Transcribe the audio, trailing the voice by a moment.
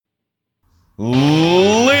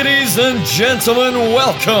Ladies and gentlemen,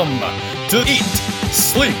 welcome to Eat,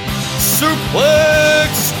 Sleep,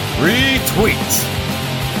 Suplex, Retweet.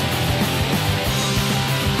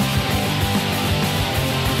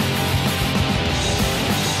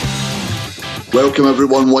 Welcome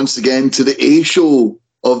everyone once again to the A show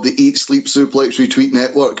of the Eat, Sleep, Suplex, Retweet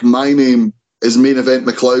network. My name is Main Event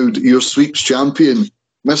McLeod, your sweeps champion,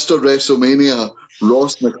 Mr. WrestleMania,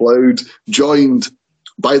 Ross McLeod, joined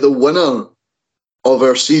by the winner of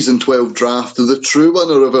our Season 12 draft, the true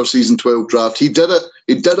winner of our Season 12 draft. He did it.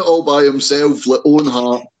 He did it all by himself, like own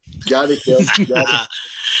heart. Gary Kelly.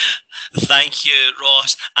 Thank you,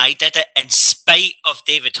 Ross. I did it in spite of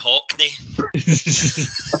David Hockney.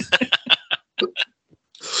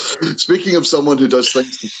 Speaking of someone who does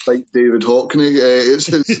things to spite David Hockney, it's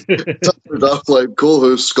his Draft Live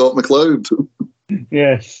co-host, Scott McLeod.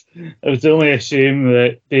 Yes, it was only a shame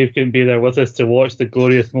that Dave couldn't be there with us to watch the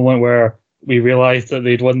glorious moment where we realised that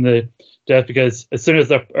they'd won the draft, because as soon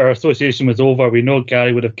as our association was over, we know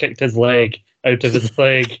Gary would have kicked his leg out of his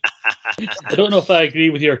leg. I don't know if I agree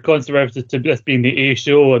with your controversy to this being the A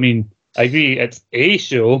show. I mean, I agree it's a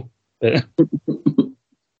show, but...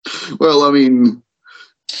 Well, I mean...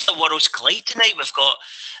 The World's Collide tonight. We've got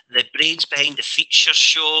the brains behind the feature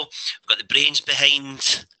show, we've got the brains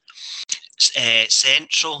behind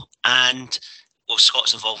Central, and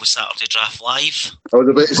Scott's involved with Saturday Draft Live. I was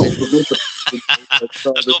about to say,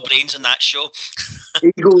 there's no brains in that show.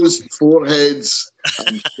 Egos, foreheads,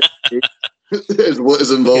 and is what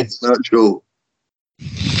is involved in that show.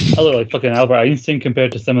 I look like fucking Albert Einstein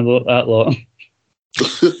compared to some of that lot.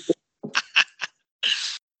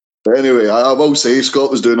 Anyway, I will say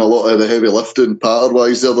Scott was doing a lot of the heavy lifting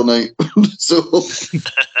patter-wise the other night. So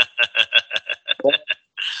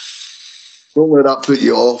don't let that put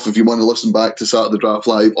you off if you want to listen back to Saturday Draft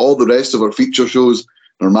Live. All the rest of our feature shows,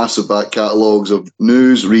 our massive back catalogues of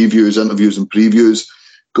news, reviews, interviews and previews.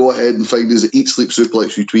 Go ahead and find us at Eat, Sleep,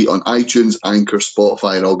 Suplex, Retweet on iTunes, Anchor,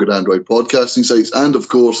 Spotify and all good Android podcasting sites. And of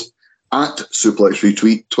course, at Suplex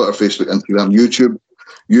Retweet, Twitter, Facebook, Instagram, YouTube.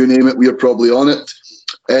 You name it, we are probably on it.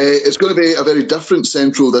 It's going to be a very different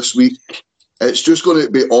Central this week. It's just going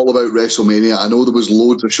to be all about WrestleMania. I know there was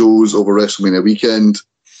loads of shows over WrestleMania weekend,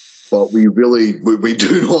 but we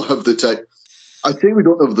do not have the time. I'd say we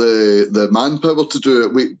don't have the manpower to do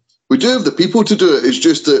it. We do have the people to do it. It's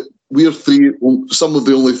just that we're some of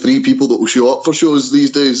the only three people that will show up for shows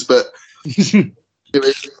these days. But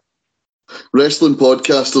anyway, wrestling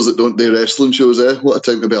podcasters that don't do wrestling shows, what a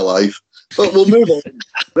time to be alive. But we'll move on.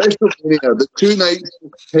 WrestleMania, the 2 nights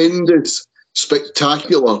ended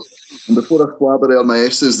spectacular. And before I flabber my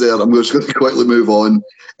S's there, I'm just going to quickly move on.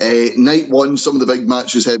 Night one, some of the big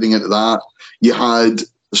matches heading into that. You had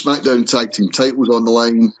the SmackDown Tag Team titles on the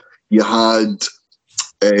line. You had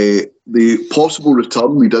the possible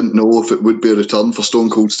return. We didn't know if it would be a return for Stone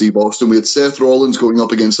Cold Steve Austin. We had Seth Rollins going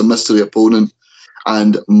up against a mystery opponent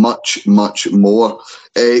and much, much more.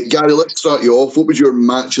 Gary, let's start you off. What was your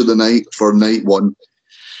match of the night for night one?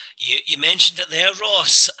 You mentioned it there,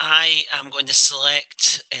 Ross. I am going to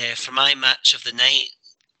select for my match of the night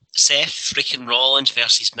Seth freaking Rollins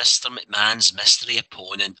versus Mr. McMahon's mystery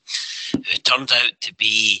opponent, who turned out to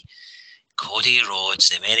be Cody Rhodes,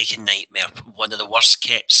 the American Nightmare, one of the worst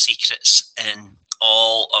kept secrets in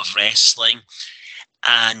all of wrestling.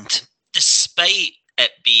 And despite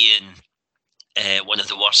it being one of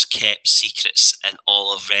the worst kept secrets in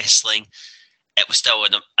all of wrestling, it was still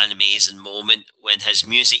an amazing moment when his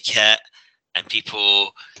music hit and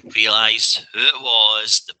people realised who it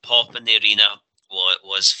was. The pop in the arena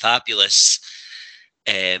was fabulous.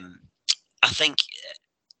 I think,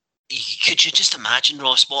 could you just imagine,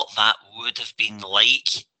 Ross, what that would have been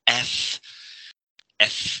like if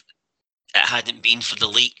it hadn't been for the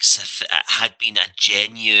leaks, if it had been a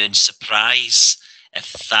genuine surprise,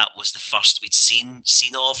 if that was the first we'd seen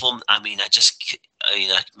of him? I mean, I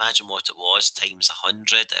imagine what it was times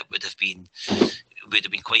 100. It would have been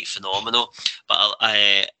quite phenomenal. But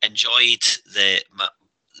I enjoyed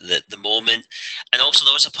the moment, and also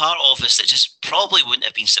there was a part of us that just probably wouldn't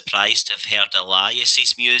have been surprised to have heard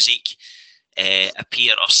Elias's music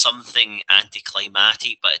appear or something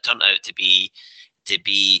anticlimactic, but it turned out to be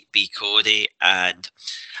Cody. And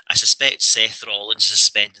I suspect Seth Rollins is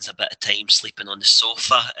spending a bit of time sleeping on the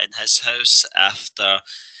sofa in his house after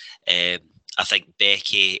I think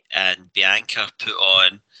Becky and Bianca put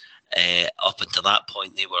on up until that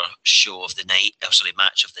point they were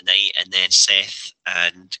match of the night, and then Seth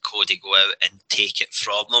and Cody go out and take it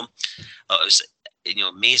from them. It was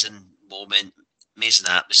amazing moment, amazing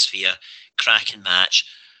atmosphere, cracking match,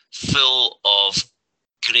 full of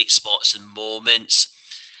great spots and moments.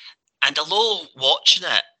 And although watching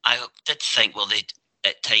it, I did think, well,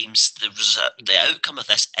 at times the outcome of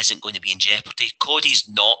this isn't going to be in jeopardy. Cody's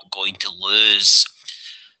not going to lose.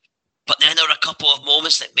 But then there were a couple of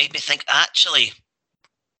moments that made me think, actually,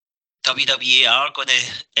 WWE are going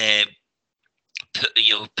to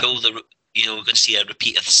pull the, we're going to see a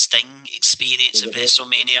repeat of the Sting experience at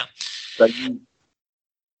WrestleMania.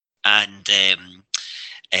 And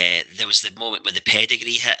there was the moment when the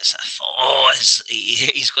pedigree hits. I thought,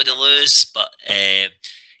 he's going to lose. But,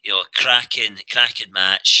 cracking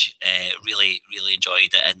match. Really, really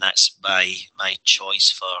enjoyed it. And that's my choice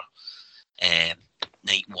for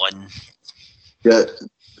night one. Yeah,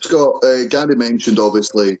 Scott, Gary mentioned,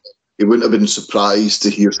 obviously, he wouldn't have been surprised to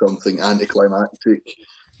hear something anticlimactic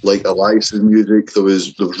like Elias's music. There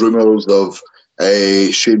was rumours of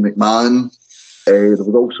Shane McMahon. There was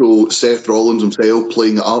also Seth Rollins himself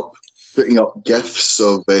playing it up, putting up gifs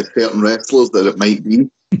of certain wrestlers that it might be.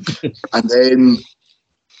 And then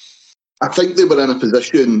I think they were in a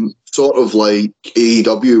position sort of like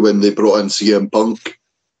AEW when they brought in CM Punk.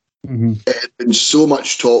 Mm-hmm. It had been so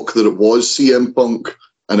much talk that it was CM Punk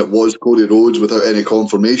and it was Cody Rhodes without any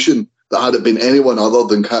confirmation that had it been anyone other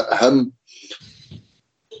than him,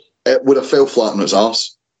 it would have fell flat on its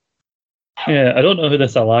arse. Yeah, I don't know who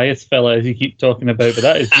this Elias fella is you keep talking about, but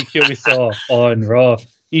that is Ezekiel we saw on Raw.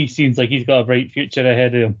 He seems like he's got a bright future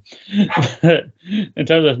ahead of him. In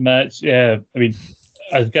terms of match, yeah, I mean,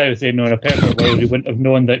 as Guy was saying, in a perfect world, we wouldn't have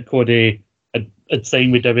known that Cody had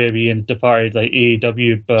signed with WWE and departed like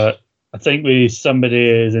AEW, but I think with somebody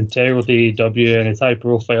as integral to AEW and as high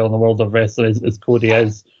profile in the world of wrestling as Cody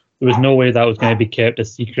is, there was no way that was going to be kept a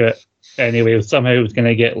secret anyway. Somehow it was going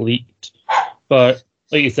to get leaked. But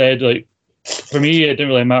like you said, like for me, it didn't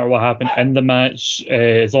really matter what happened in the match,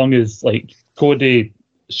 as long as like Cody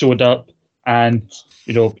showed up and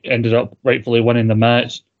ended up rightfully winning the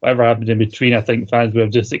match. Whatever happened in between, I think fans would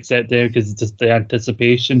have just accepted it because just the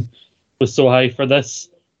anticipation was so high for this.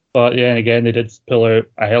 But yeah, and again, they did pull out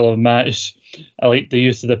a hell of a match. I like the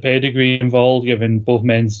use of the pedigree involved, given both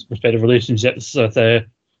men's respective relationships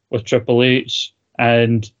with Triple H,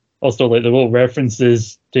 and also like the little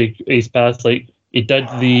references to Ace Past. Like he did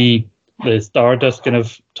the Stardust kind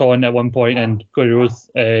of taunt at one point, and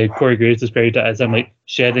Corey Graves described it as him like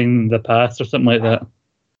shedding the past or something like that.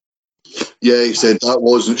 Yeah, he said that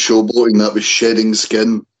wasn't showboating, that was shedding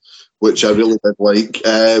skin, which I really did like.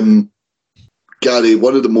 Gary,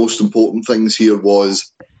 one of the most important things here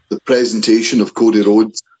was the presentation of Cody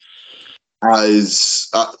Rhodes as,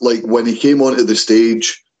 like, when he came onto the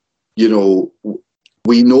stage, we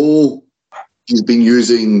know he's been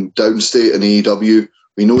using Downstate and AEW.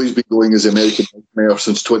 We know he's been going as American Nightmare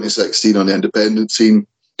since 2016 on the independent scene.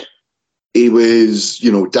 He was,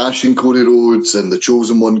 dashing Cody Rhodes and the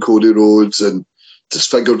Chosen One Cody Rhodes and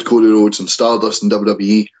disfigured Cody Rhodes and Stardust and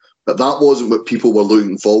WWE. But that wasn't what people were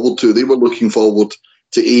looking forward to. They were looking forward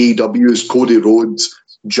to AEW's Cody Rhodes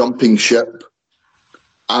jumping ship.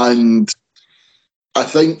 And I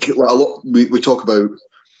think we talk about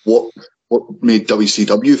what made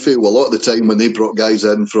WCW fail. A lot of the time when they brought guys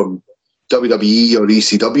in from WWE or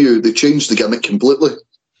ECW, they changed the gimmick completely.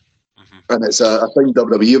 Mm-hmm. And it's a thing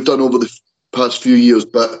WWE have done over the past few years.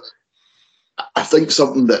 But I think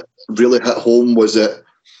something that really hit home was that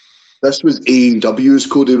this was AEW's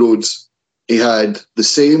Cody Rhodes. He had the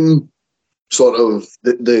same sort of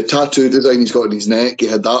the tattoo design he's got on his neck. He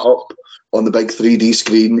had that up on the big 3D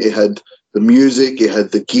screen. He had the music. He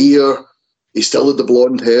had the gear. He still had the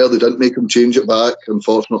blonde hair. They didn't make him change it back,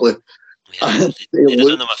 unfortunately. Yeah, they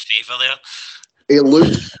done him a favour there. He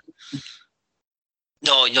looked.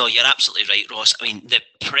 No, you're absolutely right, Ross. I mean, the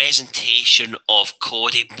presentation of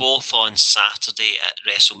Cody, both on Saturday at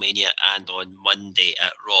WrestleMania and on Monday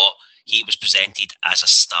at Raw, he was presented as a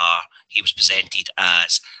star. He was presented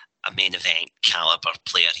as a main event caliber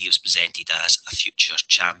player. He was presented as a future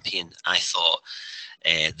champion. I thought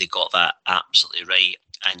they got that absolutely right.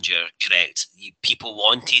 And you're correct. People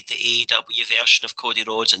wanted the AEW version of Cody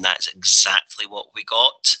Rhodes, and that's exactly what we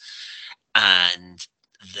got. And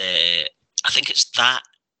I think it's that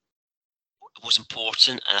was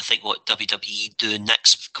important, and I think what WWE do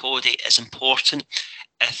next with Cody is important.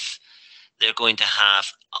 If they're going to have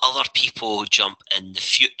other people jump in the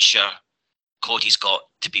future, Cody's got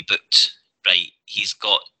to be booked, right? This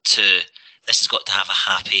has got to have a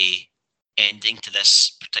happy ending to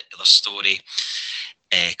this particular story.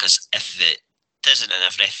 Because if it doesn't, and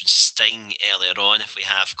I've referenced Sting earlier on, if we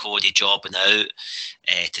have Cody jobbing out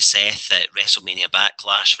to Seth at WrestleMania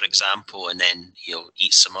Backlash, for example, and then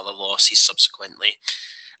eat some other losses subsequently,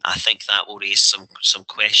 I think that will raise some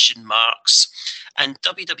question marks. And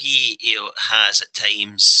WWE, has at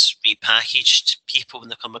times repackaged people when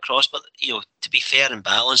they come across. But to be fair and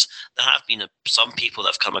balanced, there have been some people that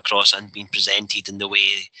have come across and been presented in the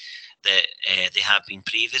way that they have been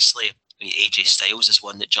previously. I mean, AJ Styles is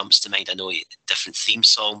one that jumps to mind. I know different theme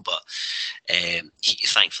song, but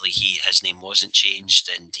thankfully his name wasn't changed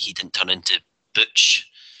and he didn't turn into Butch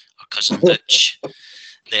or Cousin Butch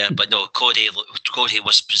there. But no, Cody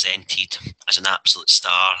was presented as an absolute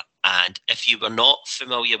star. And if you were not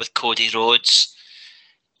familiar with Cody Rhodes,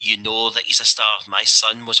 you know that he's a star. My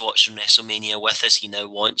son was watching WrestleMania with us. He now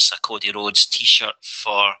wants a Cody Rhodes t-shirt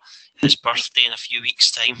for his birthday in a few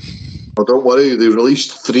weeks' time. Oh, don't worry, they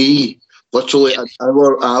released 3 literally an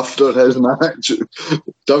hour after his match.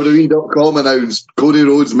 WWE.com announced Cody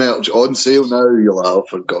Rhodes merch on sale now. You laugh,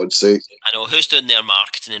 for God's sake. I know. Who's doing their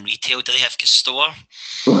marketing and retail? Do they have a store?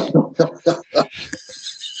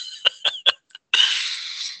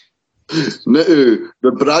 No,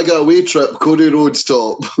 the Braga away trip, Cody Rhodes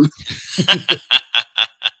top.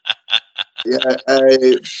 Yeah,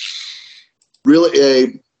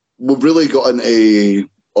 really, we've really got into,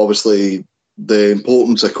 obviously, the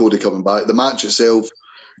importance of Cody coming back. The match itself,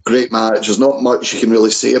 great match. There's not much you can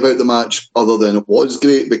really say about the match other than it was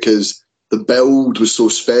great because the build was so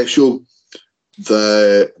special.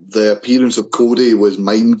 The appearance of Cody was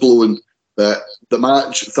mind-blowing. The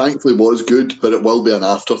match, thankfully, was good, but it will be an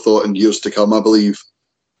afterthought in years to come, I believe.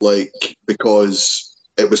 Because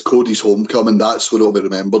it was Cody's homecoming. That's what it'll be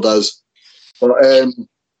remembered as. But,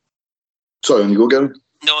 sorry, you go, Gary?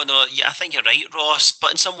 No, yeah, I think you're right, Ross.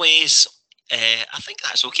 But in some ways, I think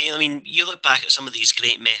that's okay. I mean, you look back at some of these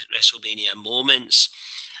great WrestleMania moments,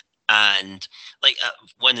 and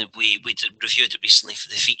when we reviewed it recently for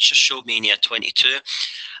the feature show, Mania 22,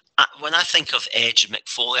 when I think of Edge and Mick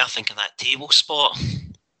Foley, I think of that table spot.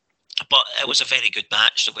 But it was a very good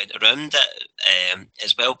match that went around it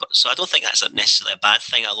as well. But so I don't think that's necessarily a bad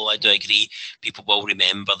thing, although I do agree people will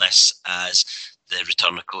remember this as the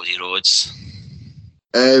return of Cody Rhodes.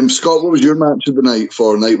 Scott, what was your match of the night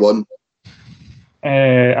for night one?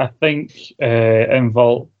 I think I'm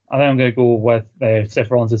going to go with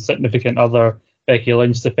Seth Rollins' significant other, Becky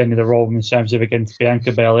Lynch, defending the Raw Women's Championship against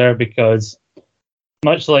Bianca Belair, because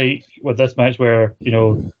much like with this match where,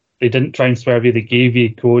 they didn't try and swerve you, they gave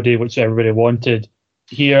you Cody, which everybody wanted.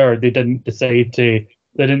 Here, they didn't they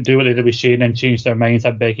didn't do what they did with Shane and change their minds,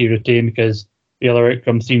 have Becky retain because the other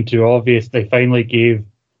outcome seemed too obvious. They finally gave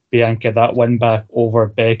Bianca that win back over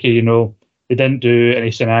Becky, They didn't do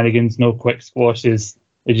any shenanigans, no quick squashes.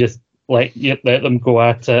 They just let them go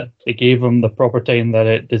at it. They gave them the proper time that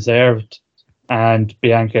it deserved. And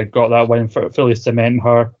Bianca got that win for fully cementing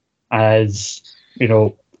her as,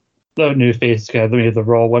 the new face of the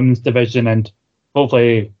Raw Women's Division. And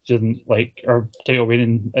hopefully she doesn't her title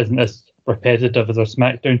reign isn't as repetitive as her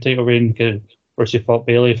SmackDown title reign where she fought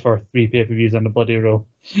Bayley for 3 pay-per-views in the bloody row.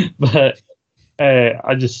 But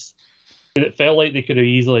it felt like they could have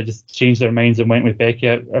easily just changed their minds and went with Becky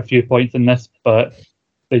at a few points in this, but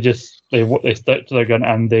they stuck to their gun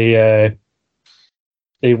and they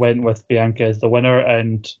went with Bianca as the winner.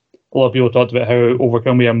 And a lot of people talked about how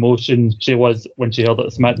overcome with emotion she was when she held up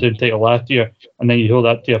the SmackDown title last year, and then you hold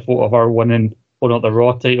up to a photo of her holding up the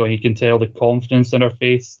Raw title, and you can tell the confidence in her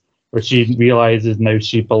face where she realizes now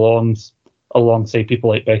she belongs alongside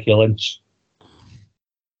people like Becky Lynch.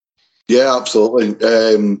 Yeah, absolutely.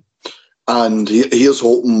 And here's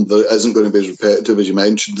hoping that it isn't going to be as repetitive as you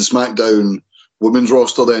mentioned. The SmackDown women's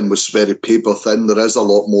roster then was very paper thin. There is a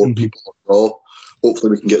lot more people on Raw.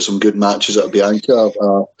 Hopefully we can get some good matches out of Bianca.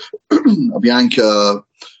 Bianca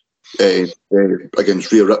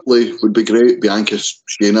against Rhea Ripley would be great. Bianca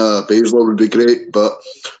Shayna Baszler would be great. But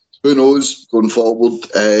who knows going forward.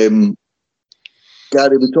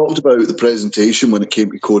 Gary, we talked about the presentation when it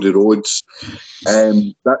came to Cody Rhodes.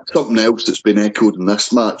 That's something else that's been echoed in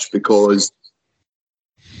this match, because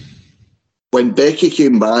when Becky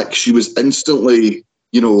came back, she was instantly,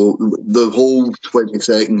 the whole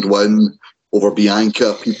 20-second win over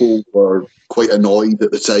Bianca, people were quite annoyed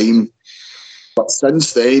at the time. But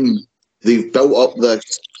since then, they've built up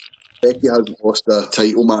this. Becky hasn't lost a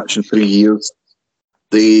title match in 3 years.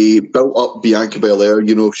 They built up Bianca Belair.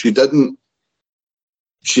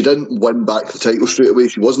 She didn't win back the title straight away.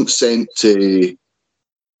 She wasn't sent to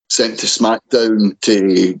SmackDown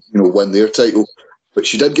to win their title, but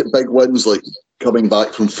she did get big wins, like coming back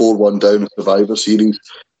from 4-1 down at Survivor Series.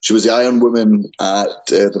 She was the Iron Woman at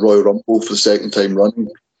the Royal Rumble for the second time running,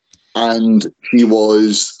 and she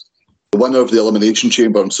was the winner of the Elimination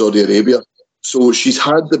Chamber in Saudi Arabia. So she's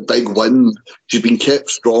had the big win. She's been kept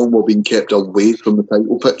strong while being kept away from the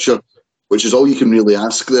title picture, which is all you can really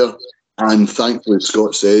ask there. And thankfully,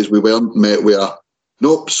 Scott says we weren't met with a,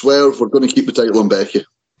 nope, swerve, we're going to keep the title on Becky.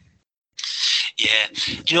 Yeah,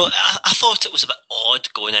 I thought it was a bit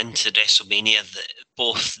odd going into WrestleMania that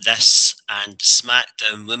both this and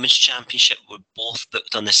SmackDown Women's Championship were both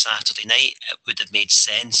booked on the Saturday night. It would have made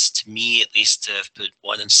sense to me, at least, to have put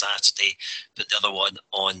one on Saturday, put the other one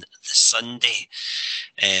on the Sunday.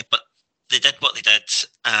 But they did what they did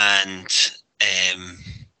and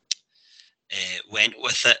went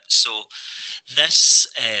with it. So this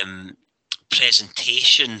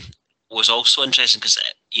presentation was also interesting because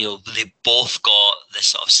they both got this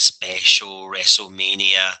sort of special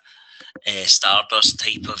WrestleMania Stardust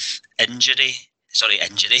type of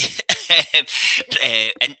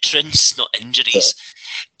entrance, not injuries,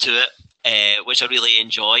 to it, which I really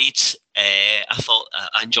enjoyed. I thought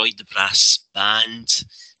I enjoyed the brass band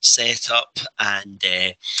setup, and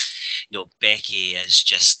Becky is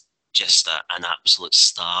just an absolute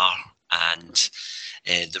star, and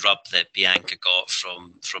the rub that Bianca got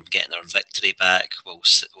from getting her victory back will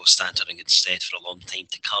stand her in good stead for a long time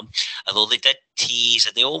to come. Although they did tease,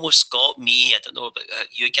 and they almost got me, I don't know about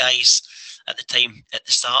you guys, at the time, at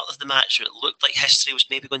the start of the match, where it looked like history was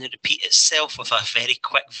maybe going to repeat itself with a very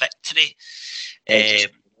quick victory.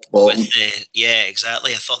 Yeah,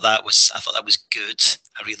 exactly. I thought that was good.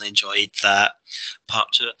 I really enjoyed that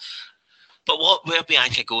part to it. But where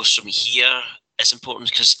Bianca goes from here is important,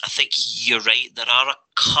 because I think you're right. There are a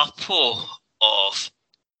couple of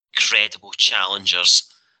credible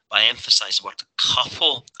challengers, but I emphasise the word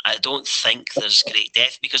couple. I don't think there's great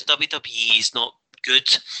depth, because WWE is not good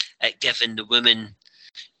at giving the women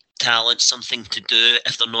talent something to do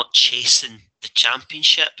if they're not chasing the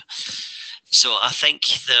championship. So I think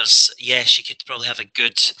she could probably have a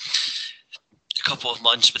couple of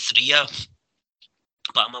months with Rhea,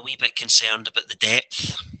 but I'm a wee bit concerned about the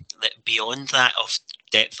depth. Beyond that, of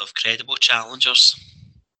depth of credible challengers.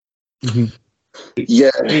 Mm-hmm.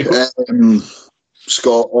 Yeah,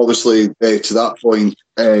 Scott, obviously, to that point,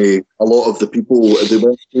 a lot of the people, they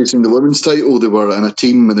weren't chasing the women's title, they were in a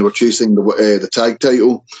team and they were chasing the tag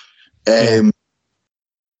title. It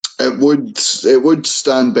would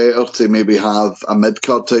stand better to maybe have a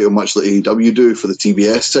mid-card title, much like AEW do, for the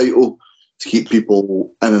TBS title, to keep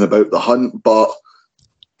people in and about the hunt, but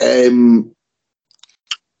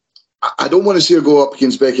I don't want to see her go up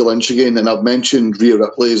against Becky Lynch again, and I've mentioned Rhea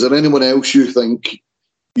Ripley. Is there anyone else you think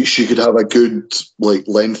she could have a good,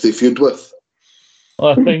 lengthy feud with?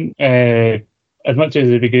 Well, I think as much as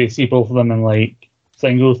it'd be great to see both of them in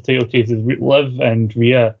singles title chases, Liv and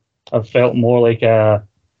Rhea have felt more like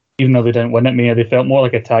even though they didn't win at Mania, they felt more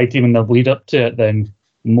like a tag team in the lead up to it than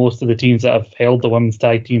most of the teams that have held the women's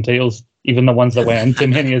tag team titles, even the ones that went into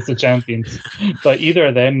Mania as the champions. But either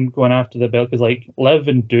of them going after the belt, because Liv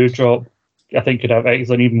and Doudrop, I think, could have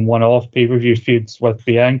excellent even one-off pay-per-view feuds with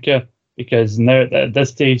Bianca, because now at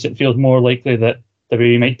this stage it feels more likely that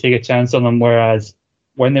WWE might take a chance on them, whereas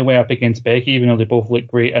when they went up against Becky, even though they both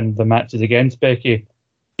looked great in the matches against Becky,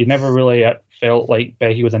 you never really felt like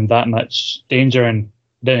Becky was in that much danger, and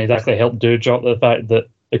didn't exactly help Doudrop the fact that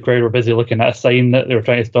the crowd were busy looking at a sign that they were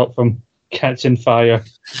trying to stop from catching fire.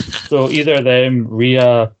 So either of them,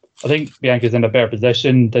 Rhea, I think Bianca's in a better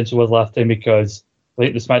position than she was last time, because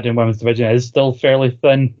the SmackDown Women's division is still fairly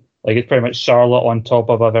thin. It's pretty much Charlotte on top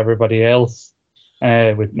above everybody else,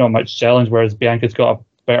 with not much challenge, whereas Bianca's got a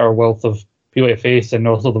better wealth of people to face, and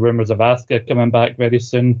also the rumours of Asuka coming back very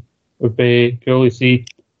soon would be cool to see.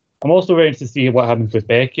 I'm also very interested to see what happens with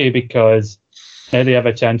Becky, because now they have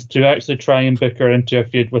a chance to actually try and book her into a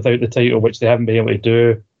feud without the title, which they haven't been able to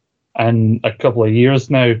do in a couple of years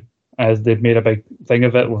now, as they've made a big thing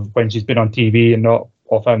of it when she's been on TV and not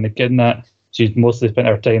off having the kid and that. She's mostly spent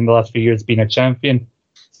her time the last few years being a champion.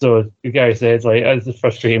 So the guy says, it's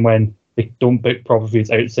frustrating when they don't book proper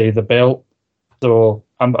feuds outside the belt. So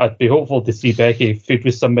I'd be hopeful to see Becky feud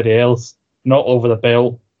with somebody else, not over the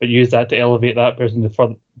belt, but use that to elevate that person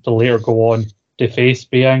to later go on to face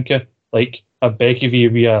Bianca. Have Becky v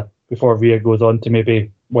Rhea before Rhea goes on to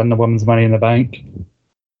maybe win the Women's Money in the Bank.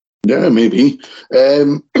 Yeah, maybe.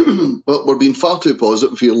 But we're being far too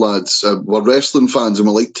positive here, lads. We're wrestling fans and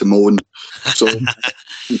we like to moan. So I'm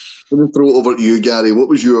going to throw it over to you, Gary. What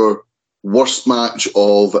was your worst match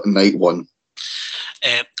of night one?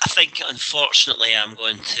 I think, unfortunately, I'm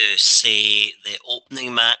going to say the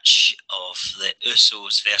opening match of the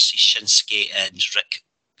Usos versus Shinsuke and Rick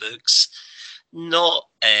Boogs. Not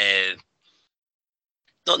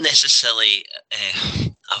necessarily.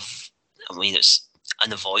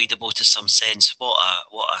 unavoidable to some sense. What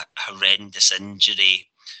a horrendous injury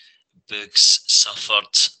Boogs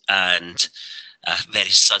suffered, and a very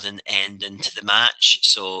sudden ending to the match.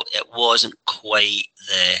 So it wasn't quite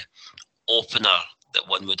the opener that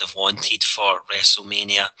one would have wanted for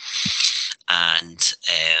WrestleMania. And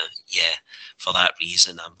for that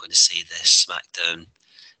reason, I'm going to say the SmackDown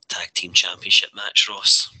Tag Team Championship match,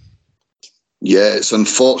 Ross. Yeah, it's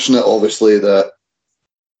unfortunate, obviously, that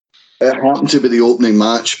it happened to be the opening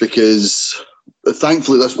match, because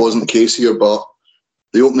thankfully this wasn't the case here, but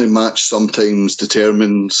the opening match sometimes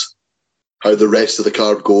determines how the rest of the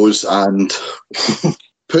card goes and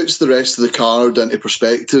puts the rest of the card into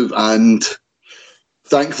perspective. And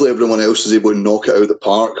thankfully everyone else is able to knock it out of the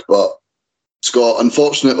park. But Scott,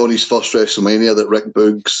 unfortunate on his first WrestleMania that Rick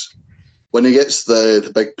Boogs, when he gets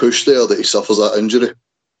the big push there, that he suffers that injury.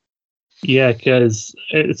 Yeah, because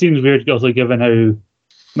it seems weird, also given how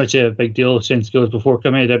much a big deal Shinsuke was before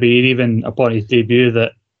coming to WWE, even upon his debut,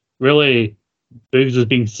 that really Boogs was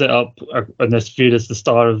being set up in this feud as the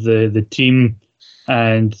star of the team.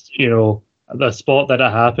 And, you know, the spot that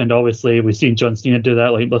it happened, obviously, we've seen John Cena do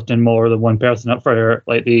that, like lifting more than one person up for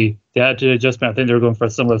like the attitude adjustment. I think they were going for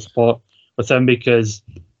a similar spot with him, because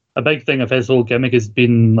a big thing of his whole gimmick has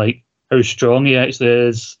been like how strong he actually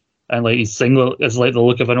is. And like his singlet is like the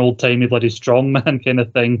look of an old timey bloody strongman kind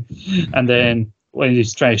of thing. And then when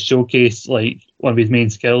he's trying to showcase like one of his main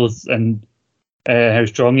skills and how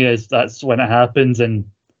strong he is, that's when it happens. And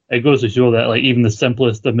it goes to show that like even the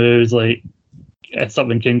simplest of moves, like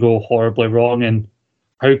something can go horribly wrong. And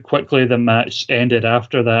how quickly the match ended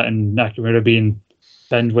after that, and Nakamura being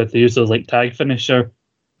pinned with the use of like tag finisher,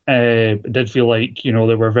 it did feel like, you know,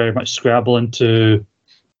 they were very much scrambling to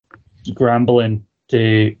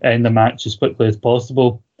end the match as quickly as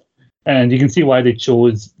possible. And you can see why they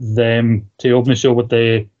chose them to open the show with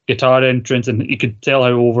the guitar entrance, and you could tell how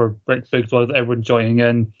over Rick Boogs was, everyone joining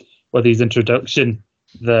in with his introduction,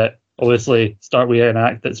 that obviously start with an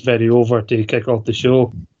act that's very over to kick off the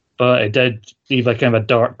show. But it did leave a kind of a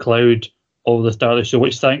dark cloud over the start of the show,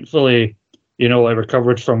 which thankfully, you know, I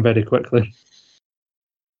recovered from very quickly.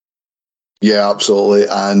 Yeah, absolutely.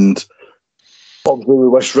 And obviously we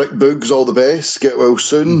wish Rick Boogs all the best, get well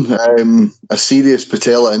soon. A serious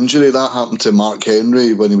patella injury, that happened to Mark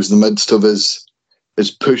Henry when he was in the midst of his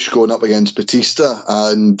push going up against Batista,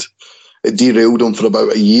 and it derailed him for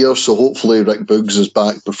about a year, so hopefully Rick Boogs is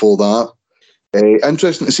back before that.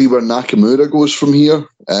 Interesting to see where Nakamura goes from here.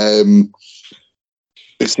 It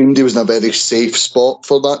seemed he was in a very safe spot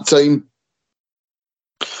for that time,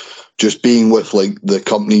 just being with like the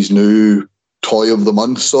company's new toy of the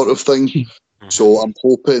month sort of thing. So I'm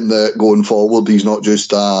hoping that going forward he's not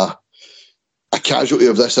just a casualty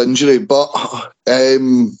of this injury. But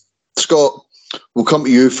Scott, we'll come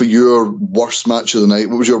to you for your worst match of the night.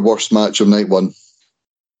 What was your worst match of night one?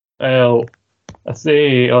 Well, I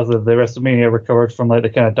say also the WrestleMania recovered from like the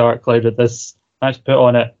kind of dark cloud that this match put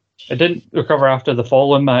on it. It didn't recover after the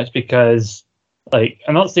following match, because like,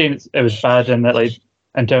 I'm not saying it was bad in that, like,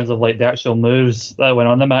 in terms of like the actual moves that went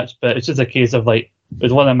on the match, but it's just a case of like, it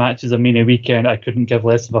was one of the matches of Mania Weekend I couldn't give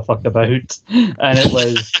less of a fuck about, and it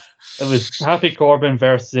was Happy Corbin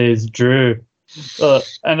versus Drew,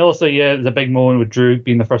 and also there's a big moment with Drew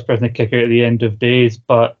being the first person to kick out at the end of days,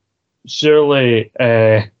 but surely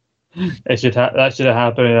that should have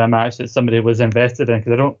happened in a match that somebody was invested in,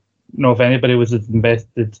 because I don't know if anybody was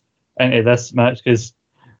invested into this match, because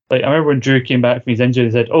like I remember when Drew came back from his injury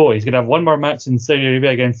and said, "Oh, he's gonna have one more match in Saudi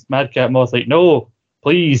Arabia against Madcap Moss." Like, no,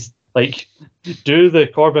 please. Like, do the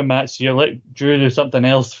Corbin match. You let Drew do something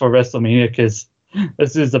else for WrestleMania, because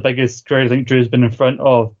this is the biggest crowd I think Drew's been in front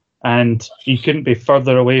of, and he couldn't be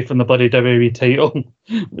further away from the bloody WWE title.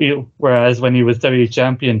 Whereas when he was WWE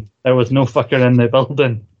champion, there was no fucker in the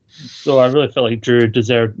building. So I really felt like Drew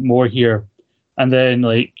deserved more here. And then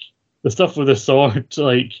like the stuff with the sword,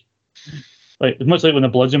 like much like when the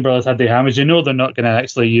Bludgeon Brothers had the hammers, you know they're not going to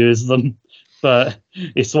actually use them. But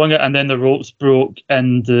he swung it and then the ropes broke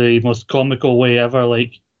in the most comical way ever.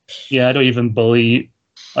 Like, yeah, I don't even believe,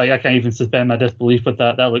 like, I can't even suspend my disbelief with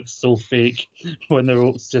that. That looks so fake when the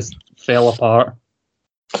ropes just fell apart.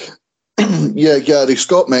 Yeah, Gary,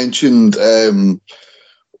 Scott mentioned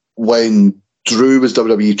when Drew was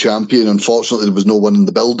WWE champion, unfortunately there was no one in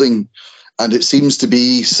the building. And it seems to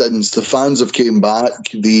be, since the fans have came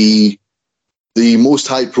back, the most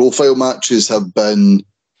high profile matches have been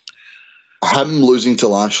him losing to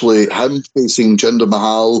Lashley, him facing Jinder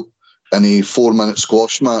Mahal in a 4-minute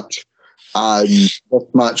squash match, and this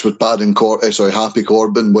match with Happy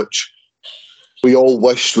Corbin, which we all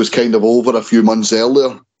wished was kind of over a few months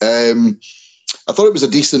earlier. I thought it was a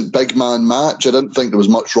decent big man match. I didn't think there was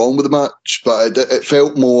much wrong with the match, but it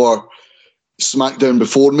felt more SmackDown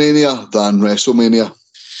before Mania than WrestleMania.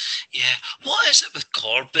 Yeah, what is it with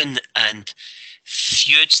Corbin and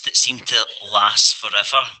feuds that seem to last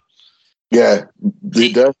forever? Yeah,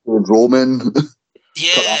 the death of Roman.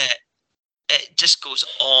 Yeah, it just goes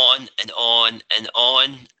on and on and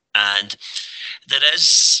on, and there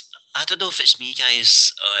is, I don't know if it's me,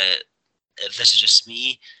 guys, if this is just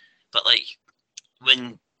me, but like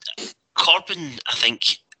when Corbin, I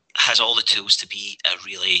think, has all the tools to be a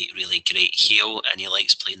really, really great heel, and he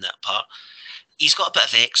likes playing that part. He's got a bit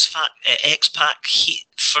of X-Pac heat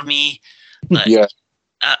for me. Like, yeah.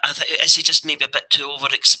 I think, is he just maybe a bit too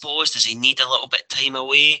overexposed? Does he need a little bit of time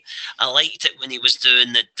away? I liked it when he was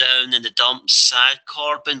doing the down in the dumps, sad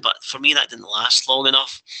Corbin, but for me that didn't last long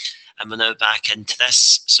enough. And we're now back into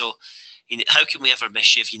this. So, you know, how can we ever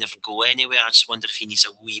miss you if you never go anywhere? I just wonder if he needs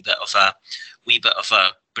a wee bit of a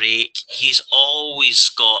break. He's always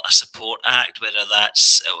got a support act, whether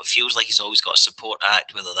that's, it feels like he's always got a support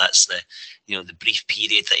act, whether that's the, you know, the brief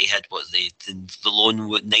period that he had, the Lone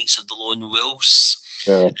Knights of the Lone Wolves.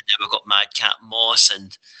 Yeah. And then we've got Madcap Moss,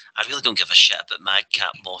 and I really don't give a shit about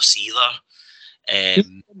Madcap Moss either.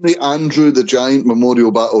 The Andrew the Giant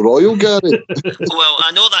Memorial Battle Royal, Gary. Well,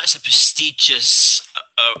 I know that's a prestigious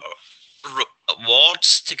award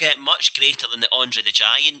to get, much greater than the Andre the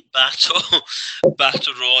Giant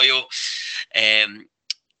Battle Royal.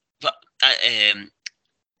 But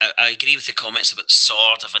I agree with the comments about the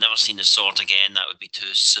sword. If I've never seen the sword again, that would be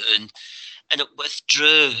too soon. And with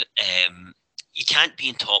Drew, you can't be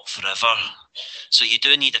in top forever. So you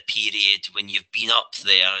do need a period when you've been up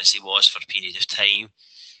there, as he was for a period of time,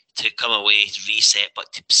 to come away, to reset,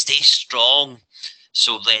 but to stay strong.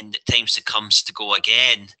 So then the times it comes to go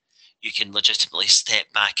again, you can legitimately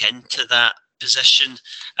step back into that position.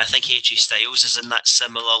 I think AJ Styles is in that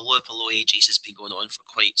similar loop, although AJ's has been going on for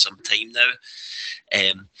quite some time now.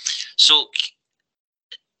 So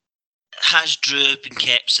has Drew been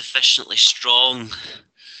kept sufficiently strong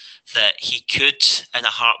that he could, in a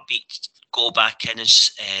heartbeat, go back in and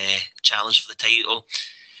challenge for the title?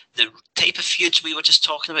 The type of feuds we were just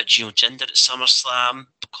talking about, you know, Jinder at SummerSlam,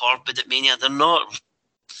 Corbin at Mania, they're not,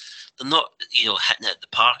 you know, hitting it at the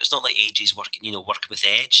park. It's not like AJ's working with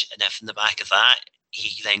Edge, and if in the back of that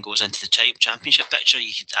he then goes into the championship picture,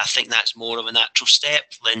 I think that's more of a natural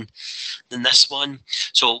step than this one.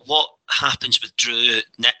 So what happens with Drew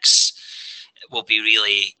next will be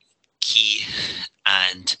really key.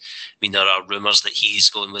 And I mean, there are rumours that he's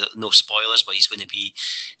going, with no spoilers, but he's going to be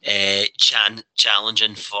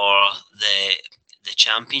challenging for the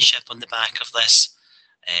championship on the back of this.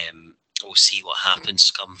 We'll see what happens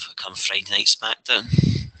come Friday Night SmackDown.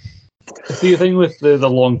 The thing with the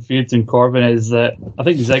long feuds in Corbin is that I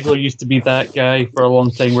think Ziggler used to be that guy for a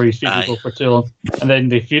long time, where he feuded people for too long, and then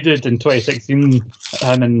they feuded in 2016,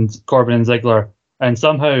 him and Corbin and Ziggler, and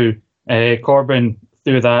somehow Corbin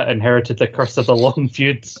through that inherited the curse of the long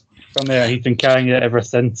feuds from there. He's been carrying it ever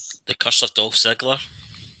since. The curse of Dolph Ziggler.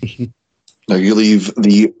 Now you leave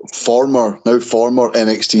the former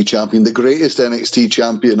NXT champion, the greatest NXT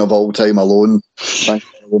champion of all time, alone. Thank you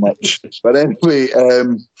very much. But anyway,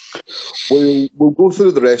 we'll go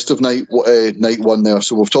through the rest of night one there.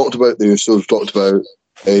 So we've talked about the Usos, we've talked about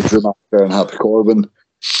Drew McIntyre and Happy Corbin.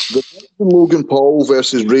 The Logan Paul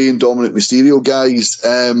versus Rey and Dominic Mysterio, guys.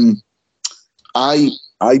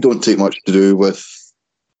 I don't take much to do with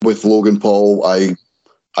Logan Paul.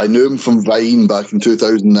 I knew him from Vine back in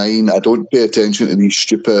 2009. I don't pay attention to these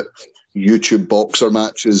stupid YouTube boxer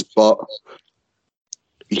matches, but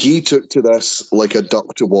he took to this like a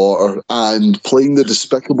duck to water, and playing the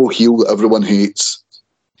despicable heel that everyone hates,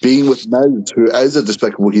 being with Miz, who is a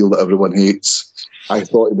despicable heel that everyone hates. I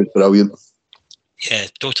thought it was brilliant. Yeah,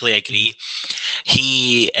 totally agree.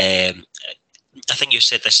 I think you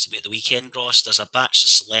said this to me at the weekend, Ross. There's a batch of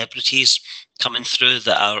celebrities coming through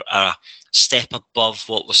that are a step above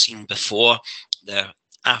what we've seen before. They're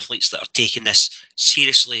athletes that are taking this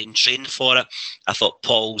seriously and training for it. I thought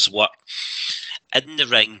Paul's work in the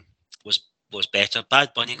ring was better.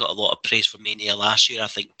 Bad Bunny got a lot of praise for Mania last year. I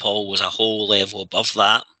think Paul was a whole level above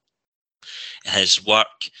that. His work,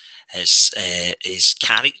 his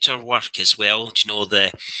character work as well. Do you know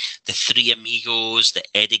the Three Amigos, the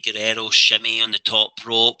Eddie Guerrero shimmy on the top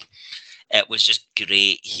rope? It was just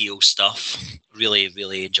great heel stuff. Really,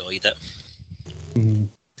 really enjoyed it.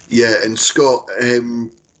 Yeah, and Scott,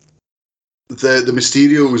 the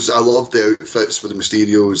Mysterios, I love the outfits for the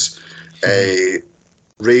Mysterios.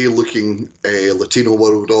 Rey looking Latino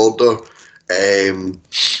World Order.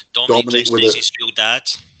 Dominic with his real dad.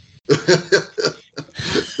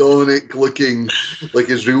 Dominic looking like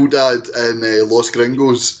his real dad in Los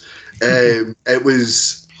Gringos. It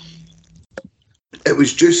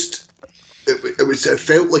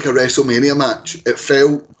felt like a WrestleMania match. It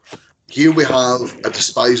felt, here we have a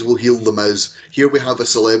despisable heel, The Miz. Here we have a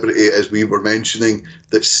celebrity, as we were mentioning,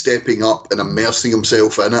 that's stepping up and immersing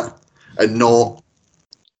himself in it, and not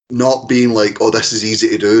being like, oh, this is easy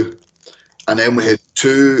to do. And then we had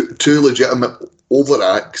two legitimate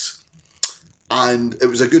overacts, and it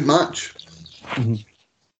was a good match. Mm-hmm.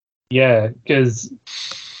 Yeah, because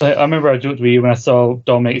I remember I joked with you when I saw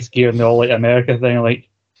Dominic's gear in the All Elite America thing, like,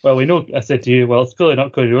 well, we know, I said to you, well, it's clearly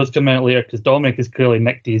not Cody Rhodes coming out later because Dominic has clearly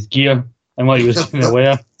nicked his gear and what he was going to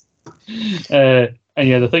wear. And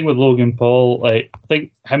yeah, the thing with Logan Paul, like, I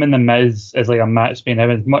think him and The Miz is like a match being him.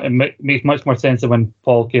 It makes much more sense than when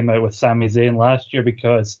Paul came out with Sami Zayn last year,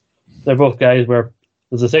 because they're both guys where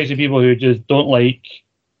there's a section of people who just don't like,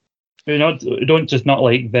 don't just not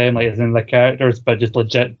like them, like as in the characters, but just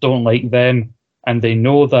legit don't like them, and they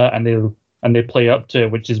know that, and they play up to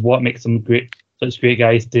it, which is what makes them such great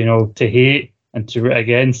guys to hate and to root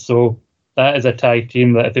against. So that is a tag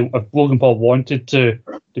team that if Logan Paul wanted to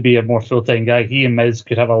be a more full-time guy, he and Miz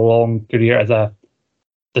could have a long career as a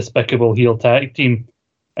despicable heel tag team.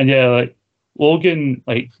 And yeah, like Logan,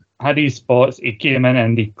 like, had these spots, he came in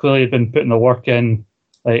and he clearly had been putting the work in.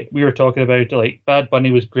 Like we were talking about it, like Bad Bunny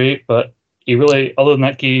was great, but he really, other than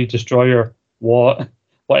that key destroyer, what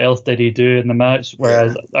else did he do in the match?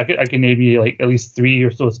 Whereas I can name you like at least 3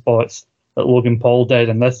 or so spots that Logan Paul did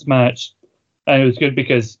in this match. And it was good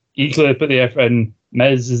because he clearly put the effort in.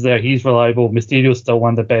 Miz is there, he's reliable. Mysterio's still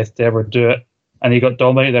one of the best to ever do it. And he got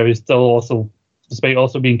Dominic there, who's still also, despite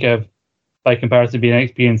also being by comparison being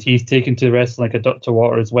inexperienced, he's taken to wrestling like a duck to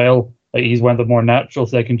water as well. Like he's one of the more natural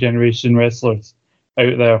second generation wrestlers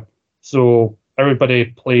out there. So everybody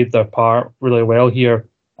played their part really well here.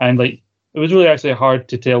 And like it was really actually hard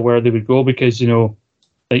to tell where they would go because,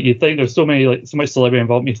 like you think there's so much celebrity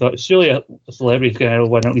involved. You thought surely a celebrity's going to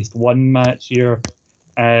win at least one match here,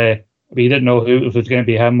 but you didn't know if it was going to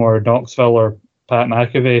be him or Knoxville or Pat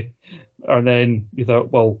McAfee. Or then you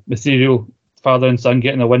thought, well, Mysterio, father and son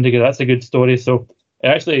getting the win together, that's a good story. So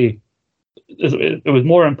it was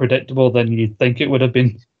more unpredictable than you'd think it would have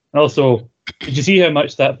been. And also, did you see how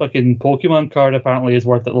much that fucking Pokemon card apparently is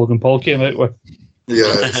worth that Logan Paul came out with?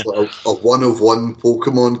 Yeah, it's like a one-of-one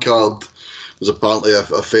Pokemon card. Was apparently a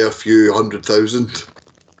fair few 100,000.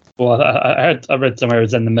 Well, I read somewhere it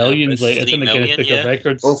was in the millions. Like it's in the Guinness Book of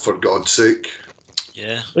Records. Oh, for God's sake!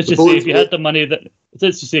 Yeah. Let's just say if you had the money that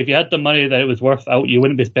it was worth out, you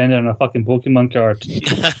wouldn't be spending on a fucking Pokemon card.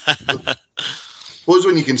 Suppose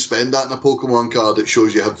when you can spend that on a Pokemon card, it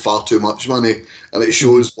shows you had far too much money, and it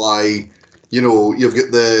shows why. You've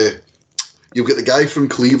got the guy from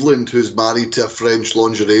Cleveland who's married to a French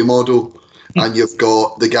lingerie model. And you've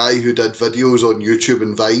got the guy who did videos on YouTube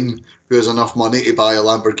and Vine who has enough money to buy a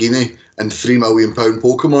Lamborghini and £3 million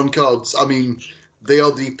Pokemon cards. I mean, they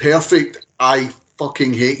are the perfect I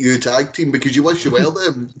fucking hate you tag team because you wish you were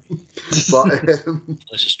them. But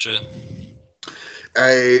this is true.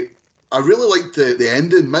 I really liked the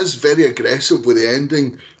ending. Miz very aggressive with the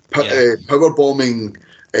ending, power bombing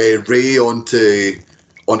Ray onto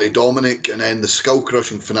Dominic, and then the skull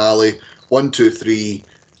crushing finale. 1, 2, 3.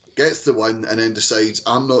 Gets the win and then decides,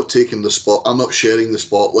 I'm not taking the spot, I'm not sharing the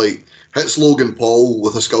spotlight. Hits Logan Paul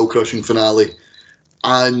with a skull-crushing finale.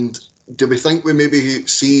 And do we think we maybe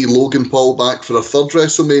see Logan Paul back for a third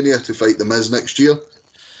WrestleMania to fight The Miz next year?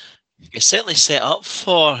 You're certainly set up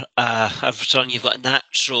for a return. You've got a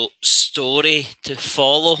natural story to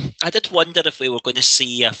follow. I did wonder if we were going to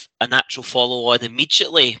see a natural follow-on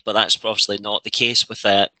immediately, but that's probably not the case with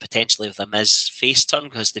potentially with a Miz face turn,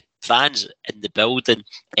 because the fans in the building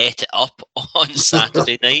ate it up on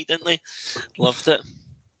Saturday night, didn't they? Loved it.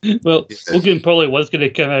 Well, Logan probably was going to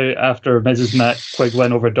come out after Mrs. Quick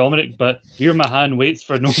win over Dominic, but here Mahan waits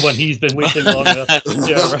for no one. He's been waiting long enough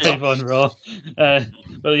to arrive on Raw.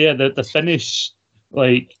 Well, yeah, the finish,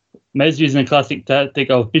 like Miz using a classic tactic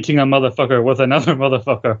of beating a motherfucker with another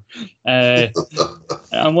motherfucker.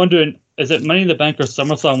 I'm wondering, is it Money in the Bank or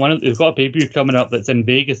SummerSlam? They've got a pay-per-view coming up that's in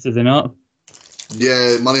Vegas, is it not?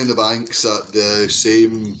 Yeah, Money in the Bank's at the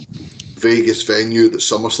same Vegas venue that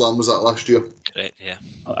SummerSlam was at last year. Right, yeah.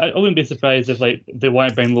 I wouldn't be surprised if they want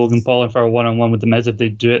to bring Logan Paul in for a one-on-one with the Miz if they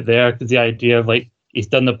do it there, because the idea of he's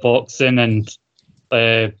done the boxing and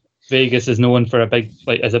Vegas is known for a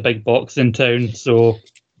big boxing town, so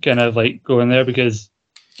kind of go in there because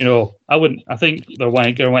I think they're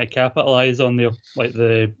going to want to capitalize on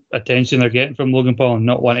the attention they're getting from Logan Paul and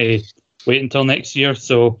not want to wait until next year.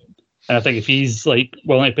 So And I think if he's like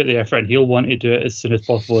willing to put the effort in, he'll want to do it as soon as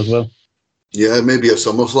possible as well. Yeah, maybe a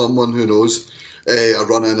SummerSlam one, who knows? A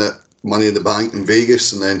run in at Money in the Bank in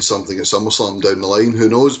Vegas and then something at SummerSlam down the line, who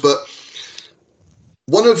knows? But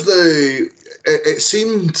one of it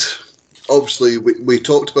seemed, obviously, we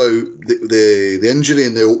talked about the injury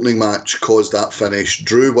in the opening match caused that finish.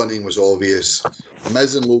 Drew winning was obvious.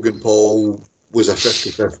 Miz and Logan Paul was a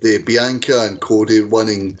 50-50. Bianca and Cody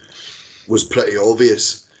winning was pretty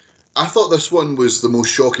obvious. I thought this one was the most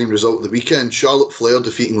shocking result of the weekend. Charlotte Flair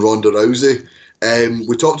defeating Ronda Rousey.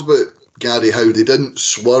 We talked about, Gary, how they didn't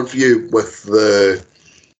swerve you with the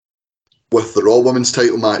Raw Women's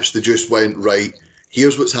title match. They just went, right,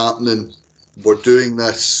 here's what's happening. We're doing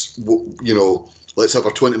this, let's have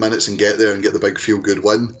our 20 minutes and get there and get the big feel-good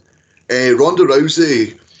win. Ronda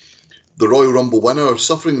Rousey, the Royal Rumble winner,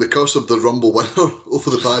 suffering the curse of the Rumble winner over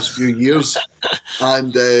the past few years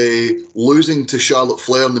and losing to Charlotte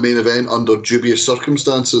Flair in the main event under dubious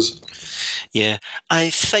circumstances. Yeah, I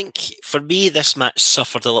think for me this match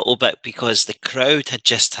suffered a little bit because the crowd had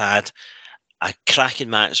just had a cracking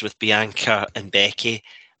match with Bianca and Becky.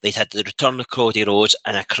 They'd had the return of Cody Rhodes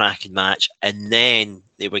and a cracking match, and then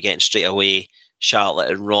they were getting straight away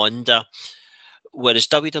Charlotte and Ronda. Whereas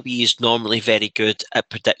WWE is normally very good at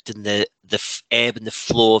predicting the ebb and the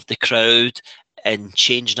flow of the crowd and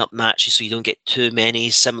changing up matches so you don't get too many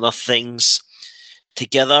similar things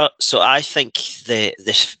together. So I think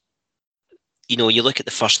this, you look at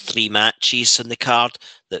the first three matches on the card,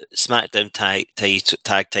 the SmackDown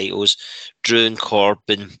tag titles, Drew and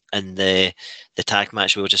Corbin, and the tag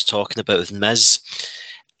match we were just talking about with Miz.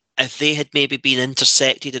 If they had maybe been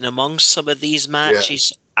intersected in amongst some of these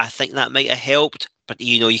matches, I think that might have helped. But,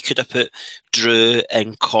 you could have put Drew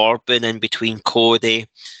and Corbin in between Cody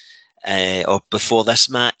or before this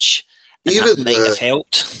match. And that might have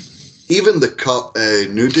helped. Even the cut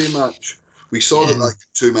New Day match, we saw that like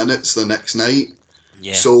 2 minutes the next night.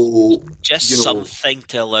 Yeah. So just something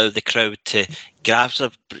to allow the crowd to grab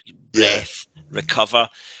their breath, recover,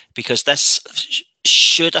 because this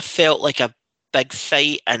should have felt like a big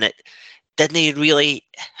fight, and it didn't really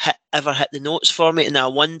ever hit the notes for me. And I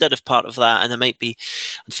wonder if part of that, and it might be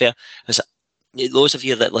unfair, is those of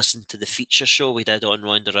you that listened to the feature show we did on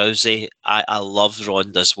Ronda Rousey, I loved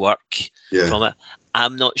Ronda's work from it.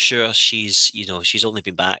 I'm not sure she's only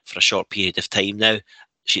been back for a short period of time now.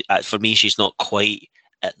 For me, she's not quite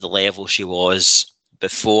at the level she was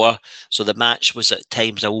before. So the match was at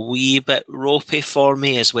times a wee bit ropey for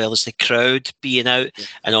me, as well as the crowd being out.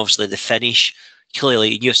 And obviously the finish,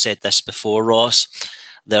 clearly, you've said this before, Ross,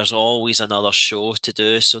 there's always another show to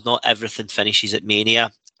do. So not everything finishes at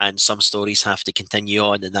Mania, and some stories have to continue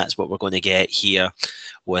on. And that's what we're going to get here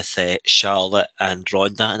with Charlotte and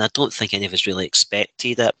Ronda. And I don't think any of us really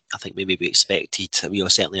expected it. I think maybe we expected,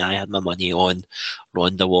 certainly I had my money on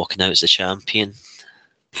Ronda walking out as the champion.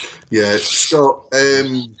 Yeah, so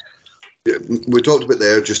we talked about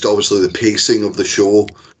there just obviously the pacing of the show.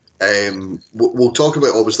 We'll talk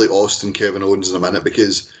about obviously Austin, Kevin Owens in a minute,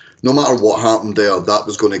 because no matter what happened there, that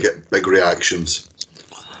was going to get big reactions.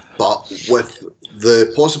 But with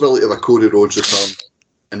the possibility of a Cody Rhodes return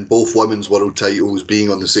and both women's world titles being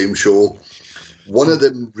on the same show, one of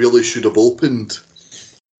them really should have opened.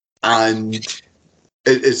 And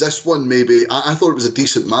is this one maybe... I thought it was a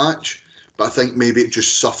decent match, but I think maybe it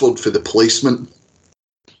just suffered for the placement,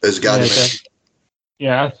 as Gary mentioned.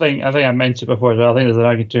 Yeah, I think I mentioned before, I think there's an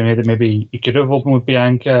argument to be made that maybe you could have opened with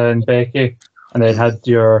Bianca and Becky and then had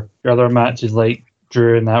your other matches like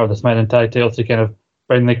Drew and that, or the SmackDown tag titles, to kind of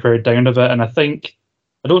bring the crowd down a bit. And I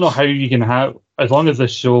don't know how you can have, as long as the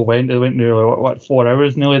show went nearly 4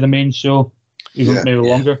 hours, nearly the main show, maybe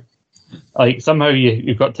longer. Like somehow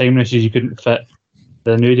you've got time issues, you couldn't fit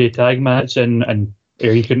the New Day tag match and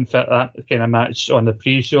you couldn't fit that kind of match on the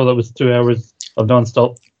pre-show that was 2 hours of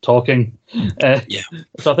non-stop talking. So I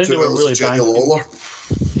think they were really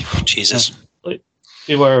banking. Jesus. I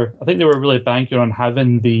think they were really banking on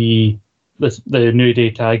having the New Day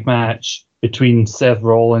tag match between Seth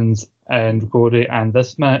Rollins and Cody and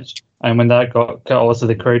this match. And when that got cut, also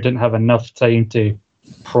the crowd didn't have enough time to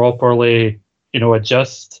properly,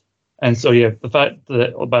 adjust. And so, the fact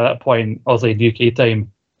that by that point, obviously UK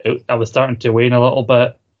time, I was starting to wane a little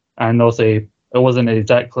bit. And also, it wasn't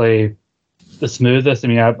exactly the smoothest. I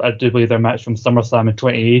mean, I do believe their match from SummerSlam in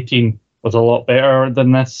 2018 was a lot better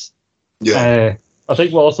than this. Yeah. I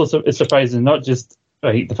think what also is surprising, not just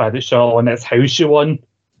the fact that Charlotte won, it's how she won,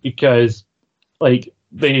 because they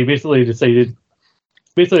basically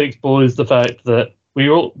exposed the fact that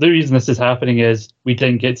the reason this is happening is we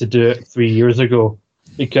didn't get to do it 3 years ago,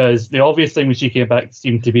 because the obvious thing when she came back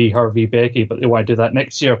seemed to be her v Becky, but they want to do that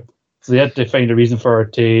next year. So they had to find a reason for her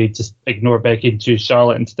to just ignore Becky and choose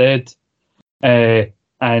Charlotte instead. So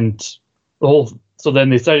then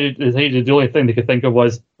they decided the only thing they could think of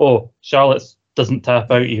was, Charlotte doesn't tap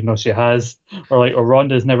out even though she has, or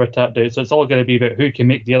Ronda's never tapped out. So it's all going to be about who can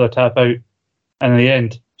make the other tap out. And in the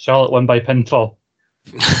end, Charlotte won by pinfall.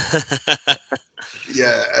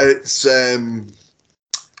 Yeah, it's.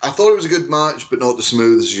 I thought it was a good match, but not as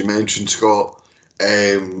smooth as you mentioned, Scott.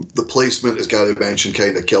 The placement, as Gary mentioned,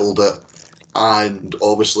 kind of killed it, and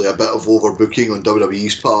obviously a bit of overbooking on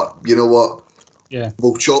WWE's part. You know what? Yeah,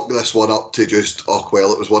 we'll chalk this one up to just it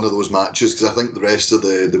was one of those matches, because I think the rest of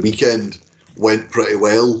the weekend went pretty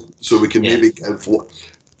well. So we can maybe give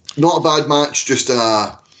not a bad match, just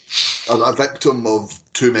a victim of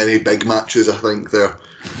too many big matches, I think there.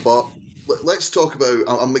 But let's talk about.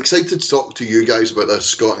 I'm excited to talk to you guys about this,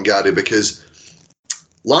 Scott and Gary, because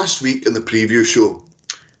last week in the preview show,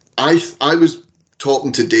 I was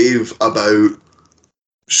talking to Dave about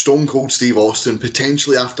Stone Cold Steve Austin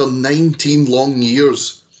potentially, after 19 long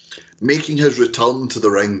years, making his return to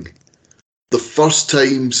the ring. The first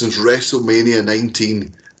time since WrestleMania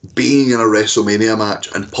 19 being in a WrestleMania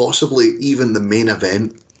match, and possibly even the main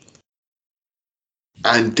event.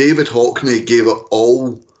 And David Hockney gave it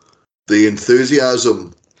all the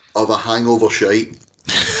enthusiasm of a hangover shite.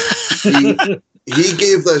 He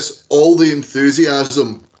gave this all the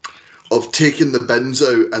enthusiasm of taking the bins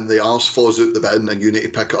out and the arse falls out the bin and you need to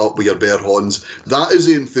pick it up with your bare hands. That is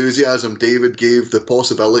the enthusiasm David gave the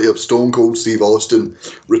possibility of Stone Cold Steve Austin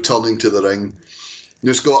returning to the ring.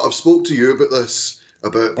 Now, Scott, I've spoke to you about this,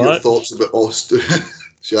 about your thoughts about Austin.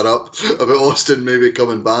 Shut up. About Austin maybe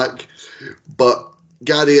coming back. But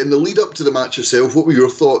Gary, in the lead up to the match itself, what were your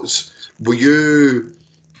thoughts? Were you,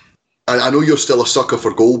 I know you're still a sucker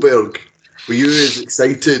for Goldberg, were you as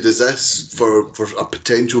excited as this for a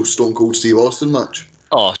potential Stone Cold Steve Austin match?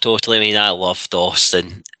 Oh, totally. I mean, I loved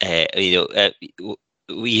Austin. When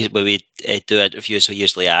we do interviews, we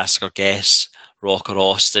usually ask our guests, Rock or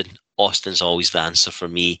Austin. Austin's always the answer for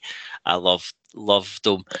me. I loved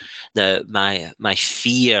him. Now, my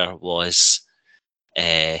fear was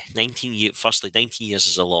 19 years. Firstly, 19 years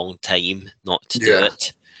is a long time not to do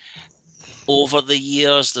it. Over the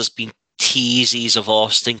years, there's been teases of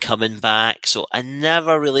Austin coming back, so I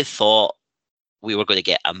never really thought we were going to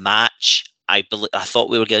get a match. I thought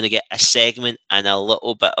we were going to get a segment and a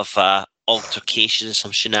little bit of a altercation and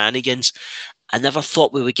some shenanigans. I never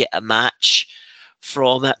thought we would get a match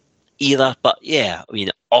from it either. But yeah, I mean,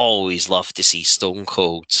 always love to see Stone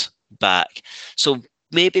Cold back. So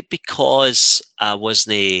maybe because I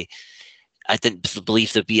didn't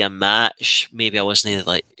believe there'd be a match, maybe I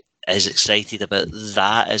wasn't as excited about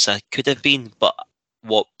that as I could have been. But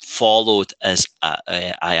what followed is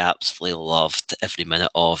I absolutely loved every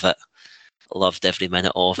minute of it.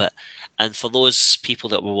 And for those people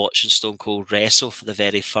that were watching Stone Cold wrestle for the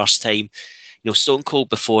very first time, Stone Cold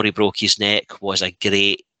before he broke his neck was a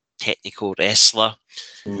great technical wrestler.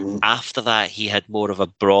 Mm-hmm. After that, he had more of a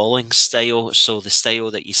brawling style. So the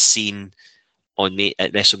style that you've seen at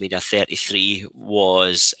WrestleMania 33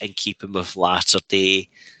 was in keeping with latter day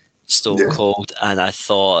Stone Cold, and I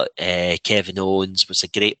thought Kevin Owens was a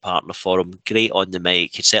great partner for him, great on the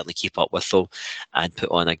mic, could certainly keep up with him and put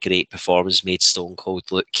on a great performance, made Stone Cold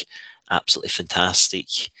look absolutely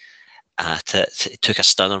fantastic. It took a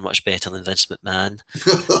stunner much better than Vince McMahon.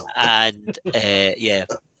 And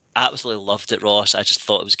absolutely loved it, Ross. I just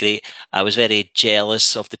thought it was great. I was very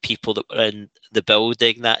jealous of the people that were in the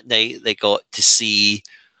building that night. They got to see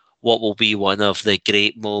what will be one of the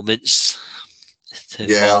great moments.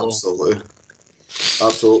 Absolutely.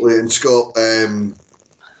 And Scott,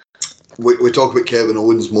 we talk about Kevin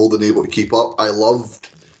Owens more than able to keep up. I loved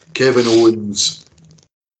Kevin Owens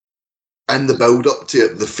in the build up to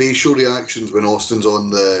it, the facial reactions when Austin's on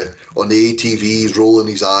the ATVs, rolling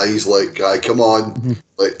his eyes like, come on,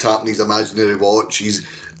 like tapping his imaginary watch.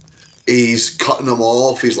 He's cutting them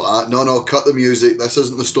off. He's like, no, cut the music. This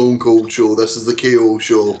isn't the Stone Cold show. This is the KO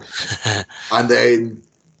show. And then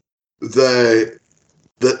the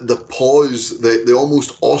pause, the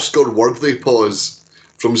almost Oscar-worthy pause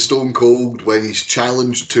from Stone Cold when he's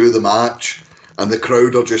challenged to the match, and the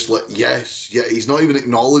crowd are just like, yes, he's not even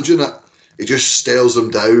acknowledging it. He just stares them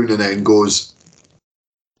down and then goes,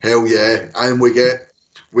 hell yeah. And we get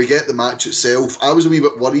the match itself. I was a wee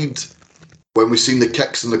bit worried when we seen the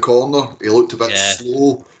kicks in the corner. He looked a bit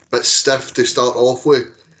slow, a bit stiff to start off with.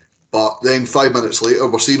 But then 5 minutes later,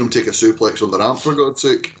 we're seeing him take a suplex on the ramp, for God's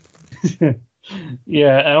sake.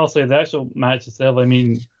 Yeah, and also the actual match itself, I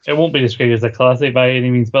mean, it won't be described as a classic by any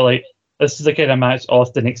means, but this is the kind of match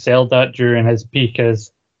Austin excelled at during his peak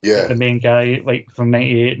as the main guy, like from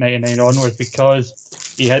 98, 99 onwards,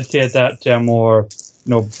 because he had to adapt to a more,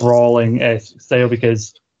 brawling style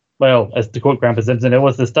because, well, as to quote Grandpa Simpson, it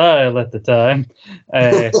was the style at the time.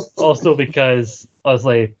 Also because,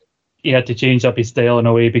 obviously, he had to change up his style in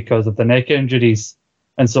a way because of the neck injuries.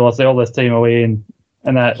 And so, obviously, all this time away, and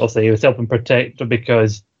that, obviously, he was helping protect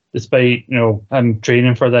because despite, him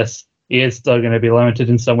training for this, he is still going to be limited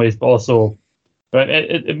in some ways, but also,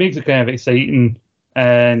 it makes it kind of exciting.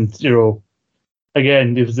 And,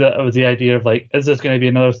 again, it was the idea of, like, is this going to be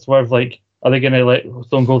another swerve? Like, are they going to let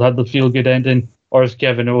Stone Cold have the feel-good ending? Or is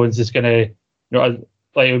Kevin Owens just going to,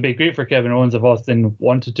 like, it would be great for Kevin Owens if Austin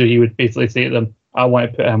wanted to. He would basically say to them, I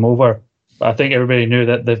want to put him over. But I think everybody knew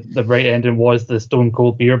that the right ending was the Stone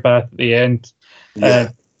Cold beer bath at the end. Yeah.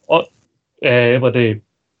 Owens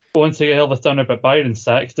took a hell of a stunner, but Byron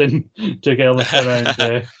Saxton took a hell of a stunner.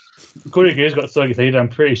 And Corey Graves got so excited, I'm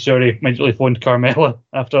pretty sure he immediately phoned Carmella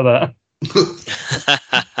after that.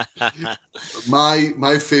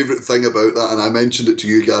 My favourite thing about that, and I mentioned it to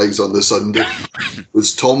you guys on the Sunday,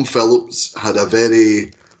 was Tom Phillips had a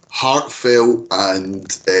very heartfelt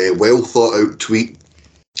and well thought out tweet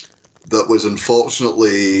that was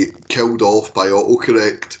unfortunately killed off by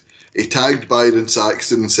autocorrect. He tagged Byron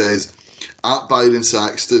Saxton and says, "At Byron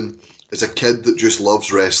Saxton is a kid that just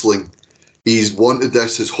loves wrestling. He's wanted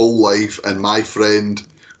this his whole life, and my friend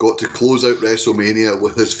got to close out WrestleMania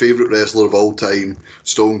with his favourite wrestler of all time,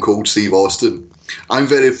 Stone Cold Steve Austin. I'm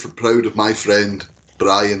very proud of my friend,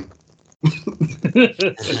 Brian."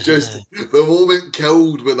 Just the moment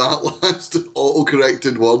killed with that last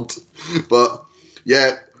auto-corrected word. But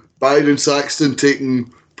yeah, Byron Saxton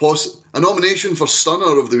taking a nomination for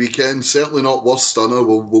Stunner of the weekend. Certainly not worst Stunner.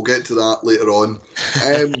 We'll get to that later on.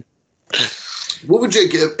 What would you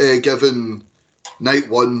give given night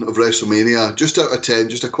one of WrestleMania? Just out of 10,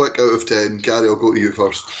 just a quick out of 10. Gary, I'll go to you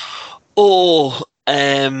first.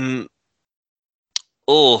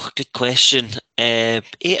 Good question. 8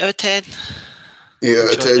 out of 10. 8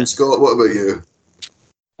 out of 10. Scott, what about you?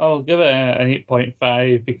 I'll give it an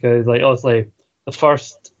 8.5 because, like, obviously, the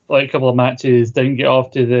first couple of matches didn't get off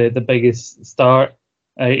to the biggest start.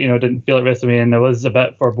 Didn't feel like WrestleMania, and it was a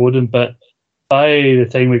bit foreboding. But by the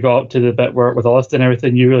time we got up to the bit where with Austin and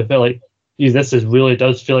everything, you really felt like, geez, really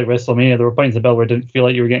does feel like WrestleMania. There were points in the bill where it didn't feel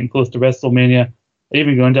like you were getting close to WrestleMania.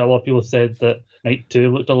 Even going to a lot of people said that night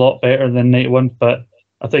 2 looked a lot better than night 1, but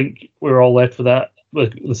I think we were all left with that,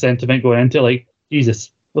 with the sentiment going into like,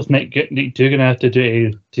 Jesus, what's night 2 going to have to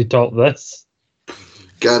do to top this?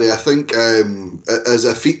 Gary, I think as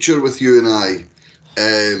a feature with you and I,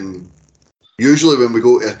 usually when we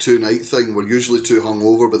go to a 2-night thing, we're usually too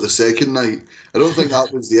hungover by the second night. I don't think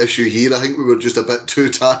that was the issue here. I think we were just a bit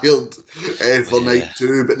too tired for night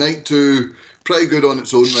 2. But night 2, pretty good on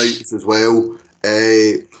its own nights as well.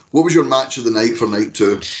 What was your match of the night for night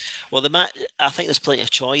 2? Well, I think there's plenty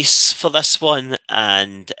of choice for this one,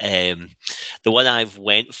 and the one I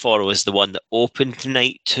went for was the one that opened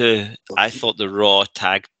night 2. I thought the Raw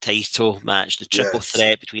Tag Title match, the triple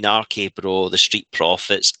threat between RK Bro, the Street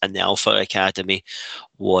Profits, and the Alpha Academy,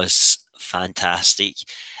 was fantastic.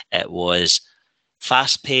 It was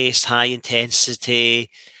fast-paced, high intensity,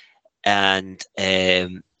 and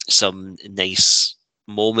some nice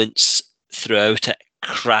moments throughout it.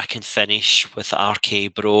 Cracking finish with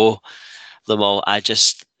RK Bro. I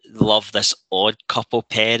just love this odd couple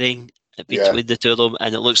pairing between the two of them,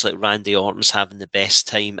 and it looks like Randy Orton's having the best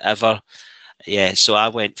time ever. Yeah, so I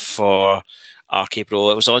went for RK Bro.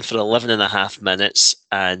 It was on for 11.5 minutes,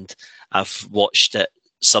 and I've watched it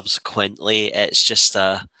subsequently. It's just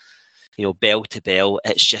bell to bell.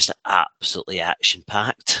 It's just absolutely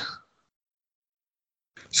action-packed.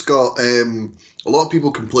 Scott, a lot of people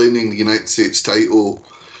complaining the United States title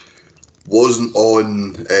wasn't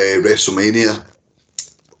on WrestleMania,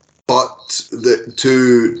 but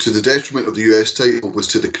to the detriment of the US title was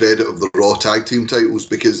to the credit of the Raw Tag Team titles,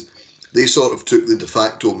 because they sort of took the de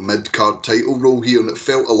facto mid-card title role here, and it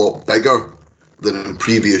felt a lot bigger than in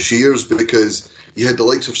previous years because you had the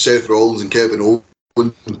likes of Seth Rollins and Kevin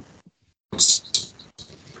Owens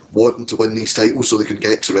wanting to win these titles so they could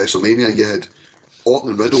get to WrestleMania. You had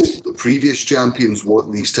Orton and Riddle, the previous champions,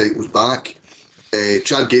 wanting these titles back.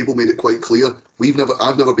 Chad Gable made it quite clear,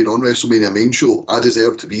 I've never been on WrestleMania main show. I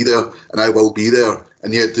deserve to be there, and I will be there.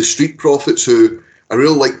 And yet the Street Profits, who I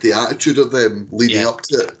really liked the attitude of them leading up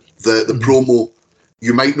to it. The promo,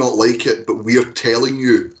 you might not like it, but we're telling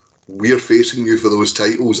you, we're facing you for those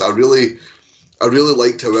titles. I really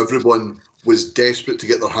liked how everyone was desperate to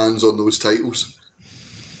get their hands on those titles.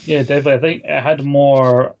 Yeah, definitely. I think it had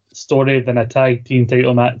more story than a tag team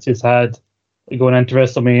title match has had going into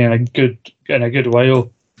WrestleMania in a good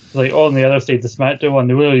while. Like on the other side, the SmackDown one,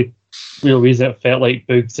 the real reason it felt like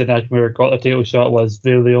Boogs and Nakamura got the title shot was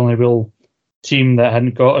they're the only real team that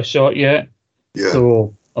hadn't got a shot yet. Yeah.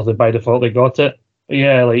 So, although by default they got it. But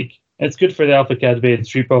yeah, like it's good for the Alpha Academy and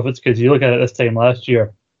Street Profits because you look at it this time last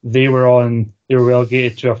year, they were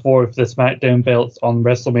relegated to a 4 of the SmackDown belts on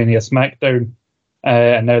WrestleMania SmackDown,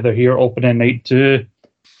 and now they're here opening night 2,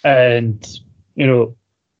 and you know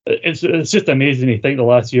it's just amazing to think the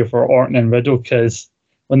last year for Orton and Riddle, because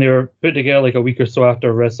when they were put together like a week or so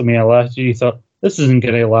after WrestleMania last year, you thought this isn't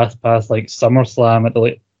going to last past like SummerSlam at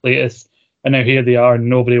the latest, and now here they are, and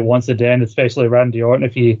nobody wants it to end, especially Randy Orton.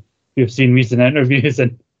 If you've seen recent interviews,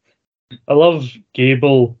 and I love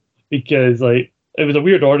Gable because like it was a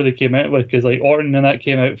weird order they came out with, because like Orton and that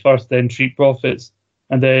came out first, then Street Profits,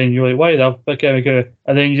 and then you're like, why the fuck am I gonna?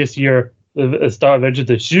 And then you just hear the start of Edge,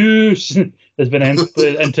 the shoosh has been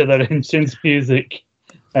input into their entrance music,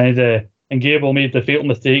 and Gable made the fatal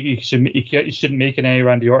mistake. He shouldn't make an any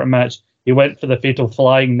Randy Orton match. He went for the fatal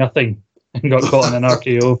flying nothing and got caught in an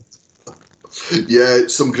RKO. Yeah,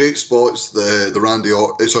 some great spots. The Randy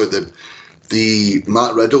Orton, the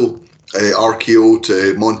Matt Riddle RKO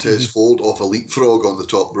to Montez Ford off a leapfrog on the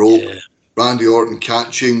top rope. Yeah. Randy Orton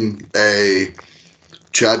catching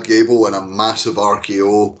Chad Gable in a massive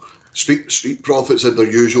RKO. Street Profits had their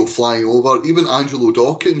usual flying over. Even Angelo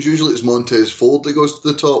Dawkins, usually it's Montez Ford that goes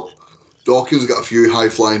to the top. Dawkins got a few high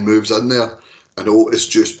flying moves in there, and Otis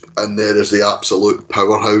just in there is the absolute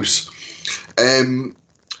powerhouse. I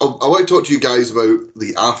want to talk to you guys about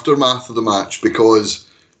the aftermath of the match, because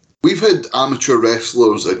we've had amateur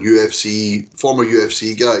wrestlers and former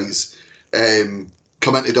UFC guys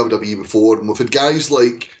come into WWE before, and we've had guys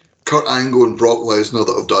like Kurt Angle and Brock Lesnar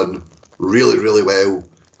that have done really, really well.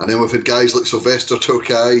 And then we've had guys like Sylvester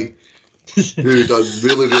Tokai who done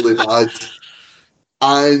really, really bad.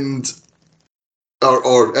 And,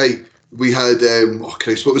 we had,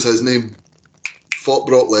 what was his name? Fought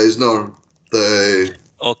Brock Lesnar.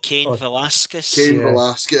 Cain Velasquez.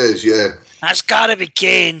 Velasquez, yeah. That's gotta be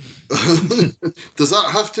Kane. Does that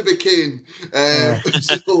have to be Kane?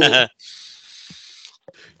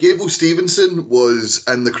 Gable Stevenson was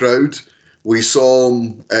in the crowd. We saw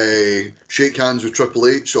him shake hands with Triple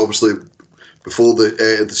H. Obviously, before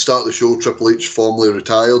the start of the show, Triple H formally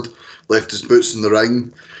retired, left his boots in the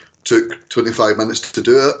ring. Took 25 minutes to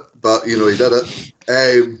do it, but he did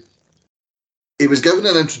it. He was given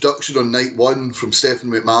an introduction on night 1 from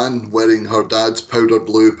Stephanie McMahon wearing her dad's powder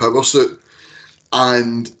blue power suit.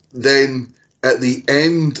 And then at the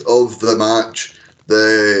end of the match,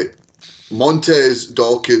 the Montez,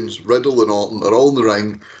 Dawkins, Riddle and Orton are all in the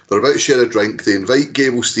ring. They're about to share a drink. They invite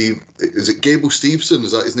Gable Is it Gable Steveson?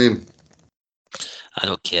 Is that his name? I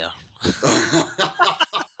don't care.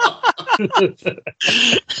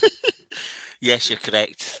 Yes, you're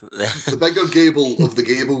correct. The bigger Gable of the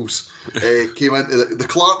Gables came into the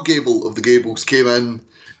Clark Gable of the Gables came in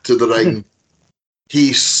to the ring. He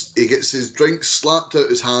gets his drink slapped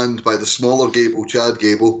out his hand by the smaller Gable, Chad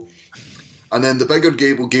Gable, and then the bigger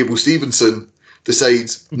Gable, Gable Stevenson,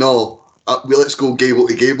 decides, no, let's go Gable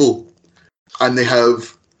to Gable, and they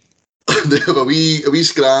have a wee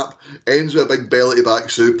scrap, ends with a big belly to back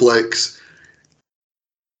suplex.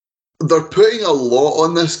 They're putting a lot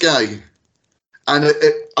on this guy, and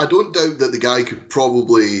I don't doubt that the guy could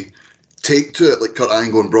probably take to it like Kurt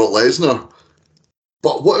Angle and Brock Lesnar.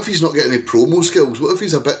 But what if he's not getting any promo skills? What if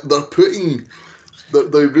he's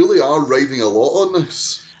they really are riding a lot on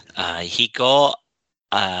this. He got,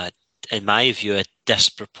 in my view, a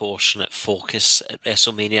disproportionate focus at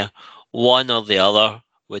WrestleMania. One or the other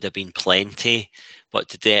would have been plenty, but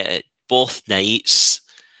today, both nights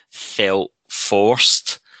felt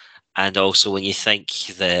forced. And also when you think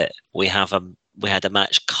that we had a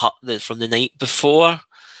match cut from the night before.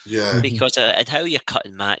 Yeah. Because and how you're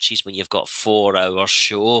cutting matches when you've got a 4-hour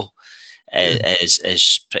show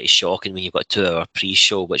is pretty shocking when you've got a 2-hour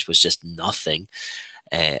pre-show, which was just nothing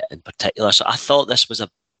in particular. So I thought this was a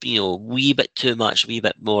wee bit too much, a wee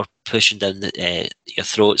bit more pushing down your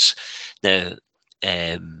throats. Now,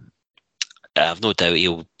 I've no doubt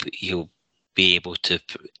he'll be able to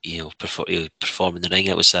perform in the ring.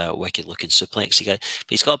 It was a wicked looking suplex he got, but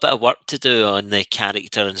he's got a bit of work to do on the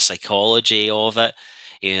character and the psychology of it.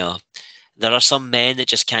 There are some men that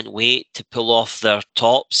just can't wait to pull off their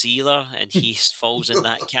tops either, and he falls in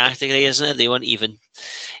that category, isn't it? They weren't even,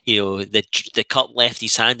 the cut left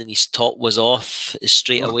his hand and his top was off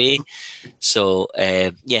straight away. So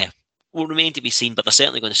will remain to be seen, but they're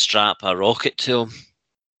certainly going to strap a rocket to him.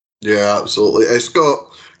 Yeah, absolutely.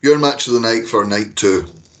 Scott, your match of the night for night 2.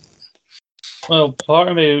 Well, part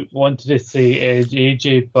of me wanted to say Edge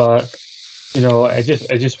AJ, but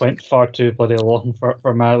it just went far too bloody long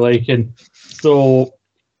for my liking. So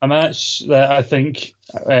a match that I think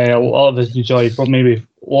a lot of us enjoyed, but maybe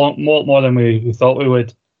more than we thought we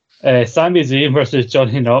would. Sami Zayn versus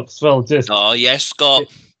Johnny Knoxville. Oh yes, Scott.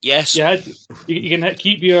 Yes. You can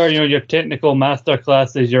keep your technical master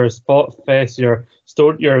classes, your spot fest, your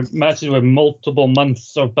matches with multiple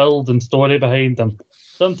months of build and story behind them.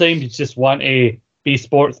 Sometimes you just want to be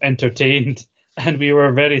sports entertained, and we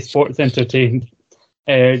were very sports entertained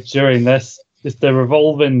during this. Just the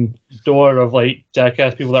revolving door of like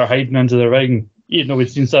jackass people that are hiding under the ring. We've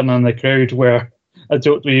seen some in the crowd where I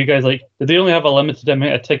joked with you guys, like, did they only have a limited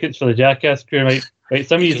amount of tickets for the jackass crew? Right,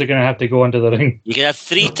 some of you are going to have to go under the ring. You can have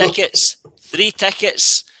 3 tickets. 3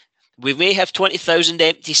 tickets. We may have 20,000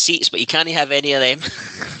 empty seats, but you can't have any of them.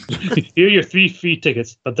 Here are your 3 free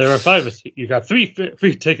tickets, but there are 5 of us. You got 3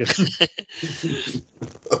 free tickets.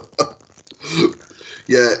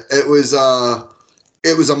 Yeah, it was a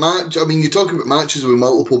match. I mean, you talk about matches with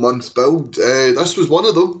multiple months build. This was one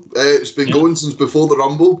of them. It's been going since before the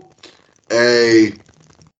Rumble.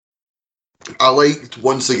 I liked,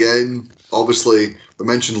 once again, obviously, we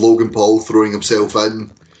mentioned Logan Paul throwing himself in,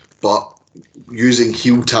 but using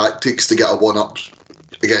heel tactics to get a one-up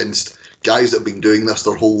against guys that have been doing this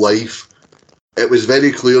their whole life. It was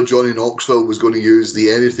very clear Johnny Knoxville was going to use the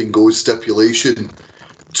anything goes stipulation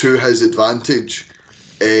to his advantage,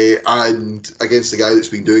 and against the guy that's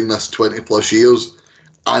been doing this 20 plus years.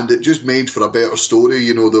 And it just made for a better story.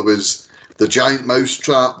 There was the giant mouse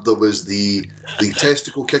trap, there was the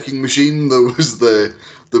testicle kicking machine, there was the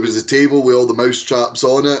table with all the mouse traps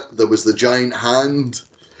on it, there was the giant hand.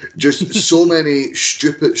 Just so many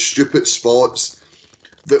stupid spots.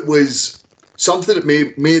 That was something that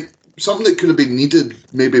made something that could have been needed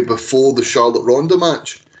maybe before the Charlotte Ronda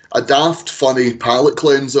match. A daft, funny palate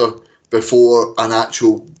cleanser before an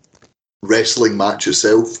actual wrestling match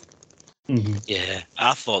itself. Mm-hmm. Yeah,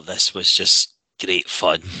 I thought this was just great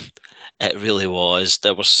fun. It really was.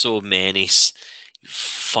 There were so many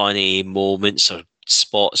funny moments or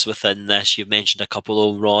spots within this. You mentioned a couple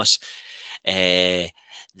of them, Ross. Was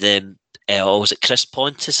it Chris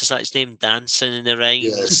Pontus? Is that his name? Dancing in the ring.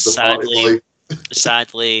 Yes,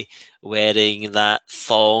 sadly wearing that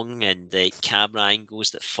thong, and the camera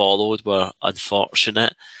angles that followed were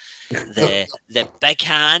unfortunate. The big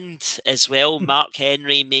hand as well. Mark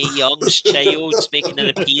Henry, Mae Young's child, making an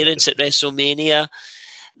appearance at WrestleMania.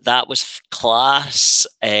 That was class.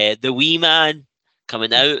 The wee man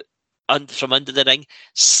coming out from under the ring,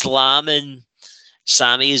 slamming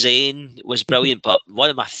Sami Zayn was brilliant. But one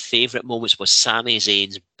of my favourite moments was Sami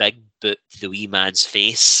Zayn's big boot to the wee man's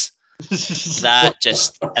face. If that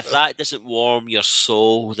doesn't warm your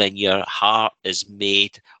soul, then your heart is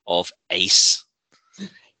made of ice.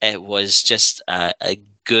 It was just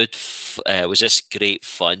it was just great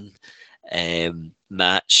fun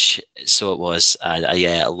match. So it was.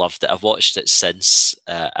 I loved it. I've watched it since,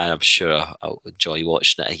 and I'm sure I'll enjoy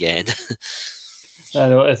watching it again. I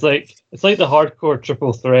know it's like the hardcore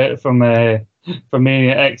triple threat from Mania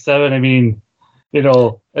X7. I mean,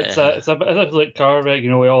 it's a bit like car wreck,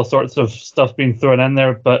 with all sorts of stuff being thrown in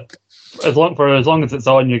there. But as long as it's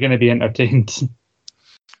on, you're going to be entertained.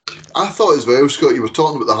 I thought as well, Scott, you were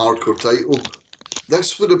talking about the hardcore title.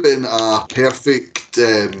 This would have been a perfect,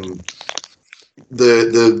 the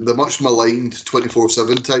much maligned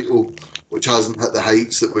 24/7 title, which hasn't hit the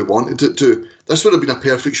heights that we wanted it to. This would have been a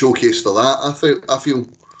perfect showcase for that. I feel.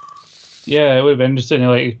 Yeah, it would have been interesting.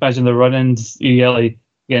 Like, imagine the run-ins. You get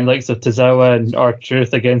getting likes of Tozawa and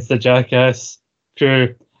R-Truth against the Jackass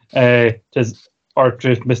crew.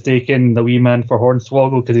 R-Truth mistaking the wee man for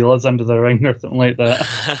Hornswoggle because he lives under the ring or something like that.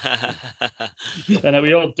 And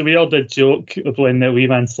we all did joke of when the wee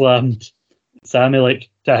man slammed Sami. Like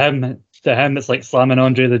to him, it's like slamming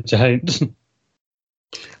Andre the Giant. Do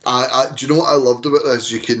you know what I loved about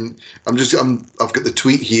this? I've got the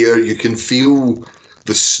tweet here. You can feel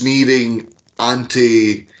the sneering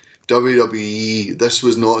anti WWE. This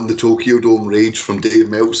was not in the Tokyo Dome rage from Dave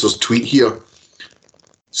Meltzer's tweet here.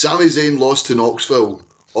 Sami Zayn lost to Knoxville.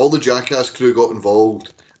 All the Jackass crew got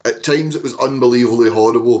involved. At times it was unbelievably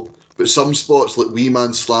horrible, but some spots like wee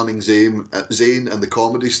man slamming Zayn and the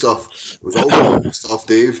comedy stuff, it was all good stuff,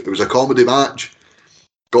 Dave. It was a comedy match.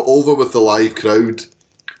 Got over with the live crowd.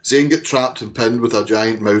 Zayn get trapped and pinned with a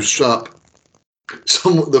giant mouse trap.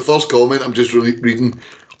 The first comment I'm just reading,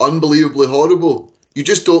 unbelievably horrible. You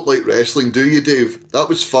just don't like wrestling, do you, Dave? That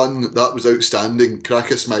was fun. That was outstanding.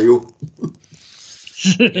 Crack a smile.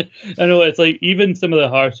 I know, it's like even some of the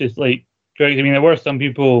harshest critics. I mean, there were some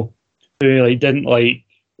people who didn't like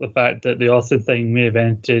the fact that the Austin thing may have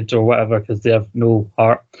ended or whatever because they have no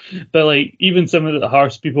heart. But like even some of the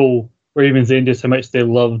harsh people were even saying just how much they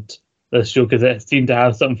loved this show because it seemed to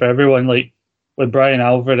have something for everyone. Like when Brian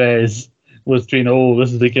Alvarez was saying, "Oh,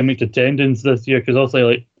 this is the gimmick attendance this year," because also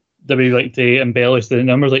like WWE like to embellish the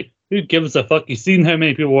numbers. Like who gives a fuck? You've seen how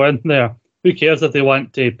many people were in there. Who cares if they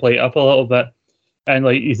want to play it up a little bit? And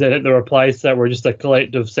like he said, the replies that were just a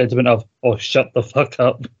collective sentiment of, "Oh, shut the fuck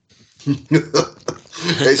up."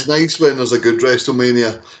 It's nice when there's a good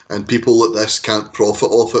WrestleMania and people like this can't profit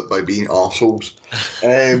off it by being arseholes.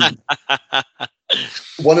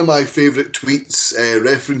 One of my favourite tweets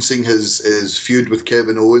referencing his feud with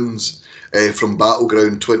Kevin Owens from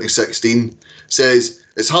Battleground 2016 says,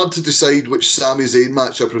 "It's hard to decide which Sami Zayn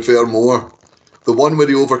match I prefer more. The one where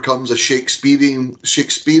he overcomes a Shakespearean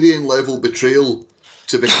level betrayal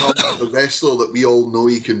to become the wrestler that we all know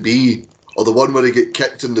he can be, or the one where he get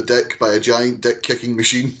kicked in the dick by a giant dick kicking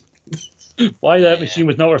machine." Why that machine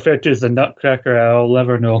was not referred to as the Nutcracker, I'll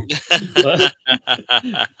never know. But,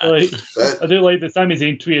 like, I do like that Sami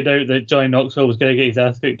Zayn tweeted out that Johnny Knoxville was going to get his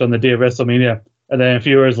ass kicked on the day of WrestleMania, and then a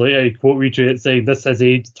few hours later he quote retweeted saying, "This has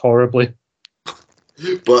aged horribly."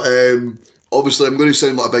 But obviously I'm going to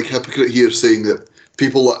sound like a big hypocrite here saying that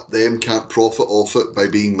people like them can't profit off it by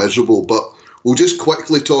being miserable, but we'll just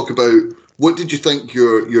quickly talk about what did you think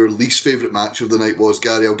your least favourite match of the night was,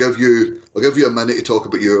 Gary? I'll give you a minute to talk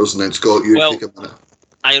about yours, and then Scott, take a minute.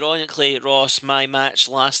 Ironically, Ross, my match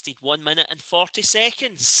lasted 1 minute and 40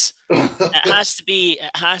 seconds. It has to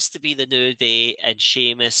be the New Day and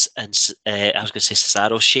Sheamus and I was going to say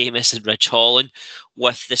Cesaro, Sheamus and Ridge Holland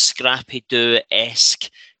with the Scrappy Doo-esque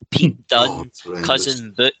Pete Dunne,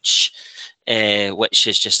 Cousin Butch, which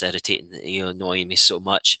is just irritating, annoying me so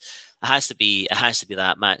much. It has to be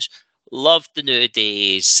that match. Loved the New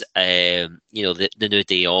Days. The New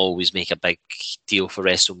Day always make a big deal for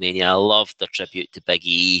WrestleMania. I loved their tribute to Big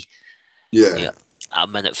E. Yeah. A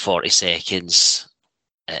minute 40 seconds.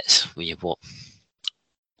 It's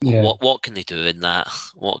what can they do in that?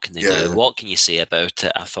 What can they do? What can you say about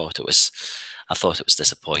it? I thought it was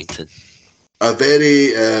disappointing. A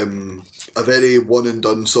very one and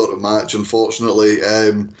done sort of match. Unfortunately,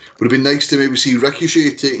 would have been nice to maybe see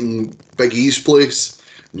Ricochet taking Big E's place.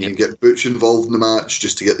 You can get Butch involved in the match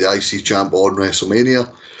just to get the IC champ on WrestleMania.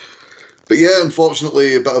 But yeah,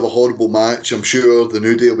 unfortunately, a bit of a horrible match. I'm sure the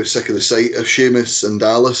New Day will be sick of the sight of Sheamus and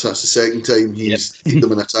Dallas. That's the second time he's beat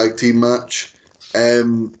them in a tag team match.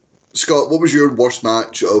 Scott, what was your worst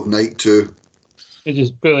match of night 2? It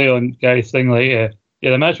just purely on Gary's thing, the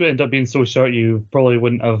match would end up being so short you probably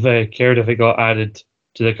wouldn't have cared if it got added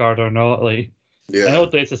to the card or not. I know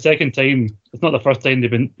that it's the second time. It's not the first time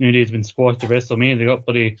New Day's been squashed to WrestleMania. They got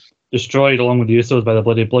bloody destroyed along with the Usos by the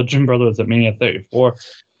bloody Bludgeon Brothers at Mania 34.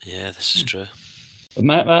 Yeah, this is true.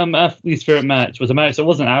 My least favourite match was a match that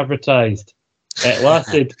wasn't advertised. It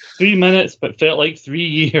lasted 3 minutes, but felt like 3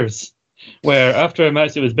 years. Where after a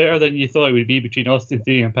match, it was better than you thought it would be between Austin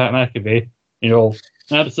Theory and Pat McAfee. An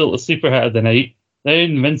absolute sleeper hit of the night.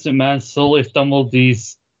 Then Vince McMahon slowly stumbled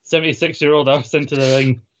these 76-year-old arse into the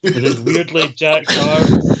ring with his weirdly jacked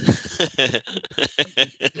arms.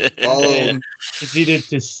 Proceeded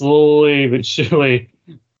to slowly but surely,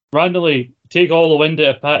 randomly take all the wind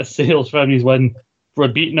out of Pat's sails from his win for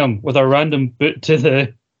beating him with a random boot to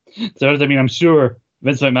the. I mean, I'm sure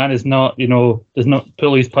Vince McMahon is not, does not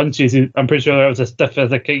pull his punches. I'm pretty sure that was as stiff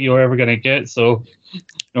as a kick you were ever going to get. So,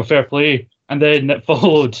 fair play. And then it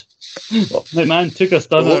followed. McMahon took a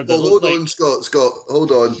stunner. Hold on, Scott,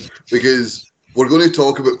 hold on, because we're going to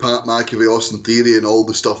talk about Pat McAfee, Austin Theory, and all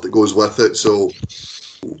the stuff that goes with it. So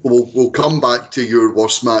we'll come back to your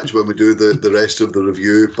worst match when we do the rest of the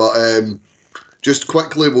review. But just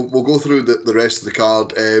quickly, we'll go through the rest of the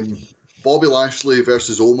card. Bobby Lashley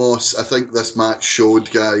versus Omos. I think this match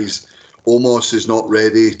showed, guys, Omos is not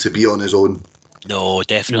ready to be on his own. No,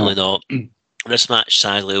 definitely not. This match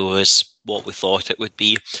sadly was what we thought it would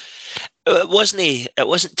be. It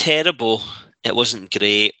wasn't terrible. It wasn't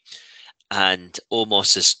great. And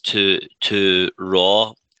Omos is too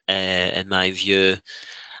raw, in my view.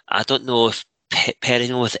 I don't know if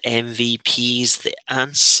pairing with MVP is the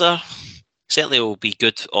answer. Certainly it will be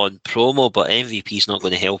good on promo, but MVP is not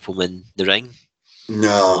going to help him in the ring.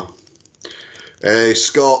 No.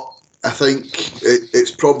 Scott, I think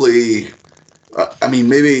it's probably... I mean,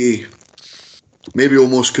 maybe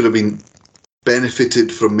Omos could have been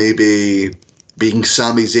benefited from maybe being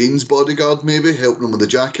Sami Zayn's bodyguard, maybe helping him with the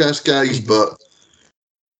Jackass guys, but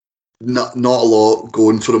not a lot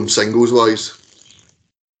going for him singles wise.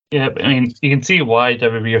 Yeah, but I mean, you can see why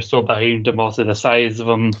WWE are so behind him. Also, the size of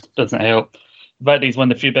him doesn't help. fact he's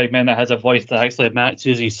one of the few big men that has a voice that actually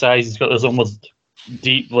matches his size. He's got this almost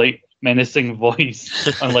deep, like, menacing voice,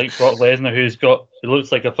 unlike Brock Lesnar, he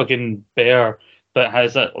looks like a fucking bear, but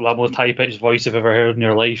has that most high-pitched voice you've ever heard in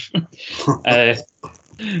your life. And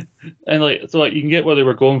you can get what they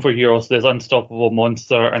were going for here. Also, there's Unstoppable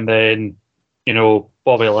Monster, and then,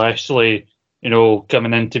 Bobby Lashley,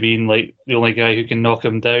 coming into being like the only guy who can knock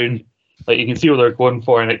him down. Like, you can see what they're going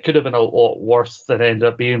for, and it could have been a lot worse than it ended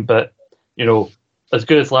up being. But as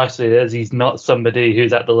good as Lashley is, he's not somebody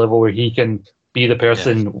who's at the level where he can be the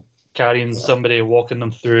person carrying somebody, walking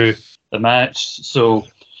them through the match. So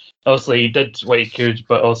obviously he did what he could,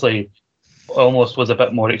 but also almost was a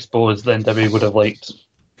bit more exposed than WWE would have liked.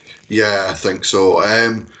 Yeah, I think so.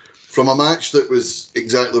 From a match that was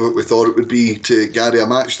exactly what we thought it would be to Gary, a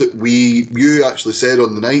match that you actually said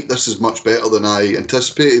on the night, this is much better than I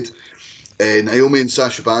anticipated. Naomi and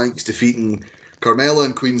Sasha Banks defeating Carmella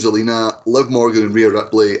and Queen Zelina, Liv Morgan and Rhea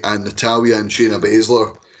Ripley, and Natalya and Shayna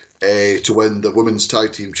Baszler to win the Women's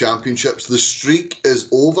Tag Team Championships. The streak is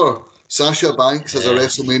over. Sasha Banks has a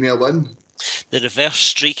WrestleMania win. The reverse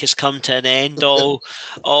streak has come to an end.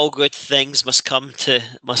 All good things must come to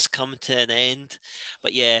an end.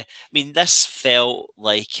 But yeah, I mean, this felt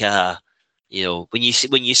like when you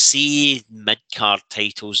see mid card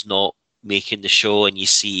titles not making the show, and you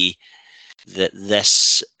see that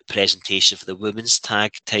this presentation for the women's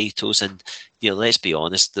tag titles, and let's be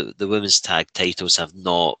honest, the women's tag titles have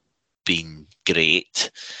not been great.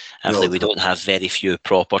 We don't have very few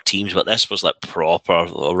proper teams, but this was like proper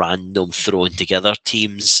random thrown together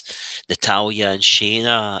teams. Natalya and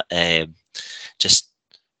Shayna, just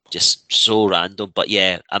so random. But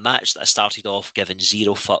yeah, a match that I started off giving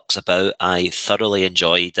zero fucks about. I thoroughly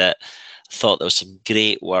enjoyed it. Thought there was some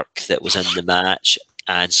great work that was in the match,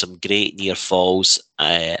 and some great near falls,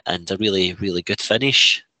 and a really, really good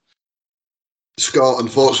finish. Scott,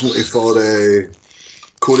 unfortunately for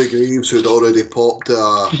Corey Graves, who had already popped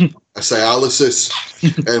a Cialis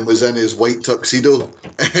and was in his white tuxedo,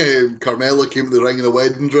 Carmella came to the ring in a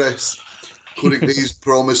wedding dress. Corey Graves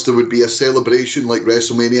promised there would be a celebration like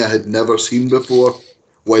WrestleMania had never seen before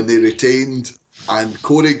when they retained, and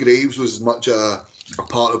Corey Graves was as much a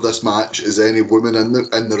part of this match as any woman in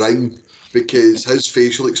the ring, because his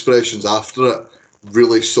facial expressions after it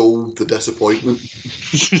really sold the disappointment.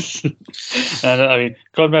 And I mean,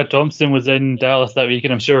 Conrad Thompson was in Dallas that week,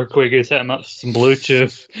 and I'm sure Corey Graves hit him up some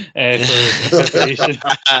Bluetooth for preparation.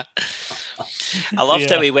 I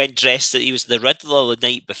loved how he went dressed that he was the Riddler the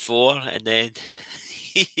night before, and then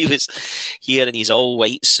he was here in his all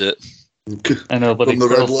white suit. I know, but from the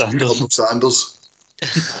Riddler, Sanders.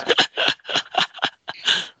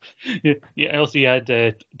 Yeah, also you had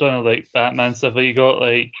done like Batman stuff. Like, you got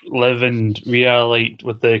like Liv and Rhea like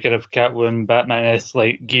with the kind of Catwoman Batman-esque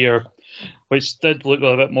like gear, which did look a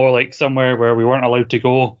little bit more like somewhere where we weren't allowed to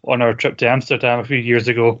go on our trip to Amsterdam a few years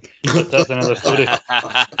ago. But that's another story. I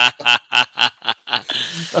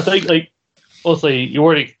think like also you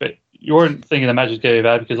weren't thinking the match was going to be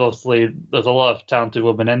bad, because obviously there's a lot of talented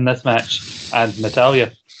women in this match, and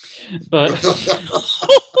Natalya, but.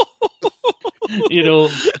 It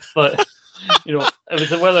was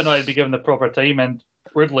whether or not it'd be given the proper time, and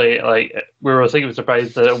weirdly, like, we were thinking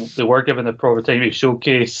surprised that they were given the proper time to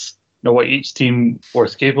showcase, what each team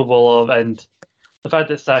was capable of, and the fact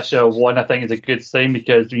that Sasha won, I think, is a good sign,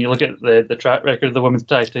 because when you look at the track record of the women's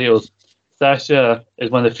tag titles, Sasha is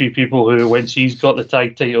one of the few people who, when she's got the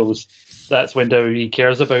tag titles, that's when WWE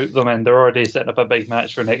cares about them, and they're already setting up a big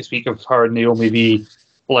match for next week of her and Naomi v.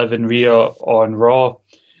 Liv and Rhea on Raw.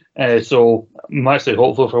 So I'm actually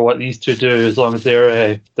hopeful for what these two do, as long as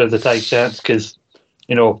there's a tag chance, because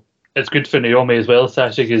it's good for Naomi as well,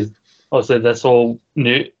 Sasha, because obviously this whole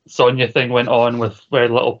new Sonya thing went on with very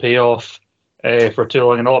little payoff for too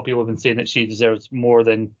long, and a lot of people have been saying that she deserves more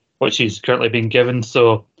than what she's currently being given.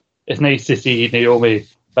 So it's nice to see Naomi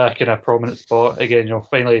back in a prominent spot again,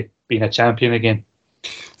 finally being a champion again.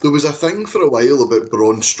 There was a thing for a while about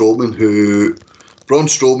Braun Strowman, who Braun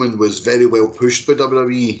Strowman was very well pushed by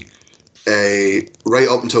WWE right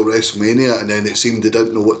up until WrestleMania, and then it seemed they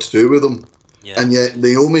didn't know what to do with him. Yeah. And yet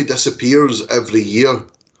Naomi disappears every year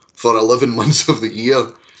for 11 months of the year,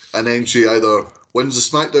 and then she either wins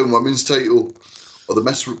the SmackDown Women's title or the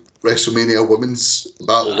Miss WrestleMania Women's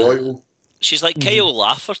Battle Royal. She's like Kyle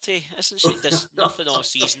Lafferty, isn't she? Does nothing all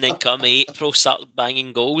season, then come April start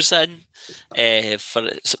banging goals in.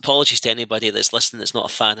 Apologies to anybody that's listening that's not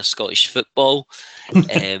a fan of Scottish football.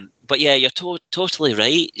 But yeah, you're totally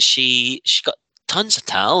right. She got tons of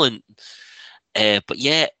talent, but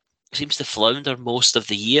yeah, seems to flounder most of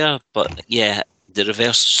the year. But yeah, the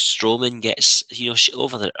reverse Strowman gets,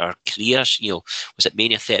 over her career, was it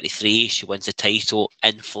Mania 33? She wins the title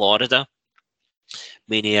in Florida.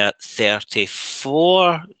 Mania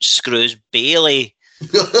 34 screws Bayley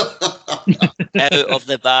out of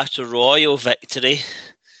the Battle Royal victory.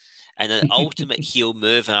 And an ultimate heel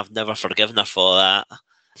move, and I've never forgiven her for that.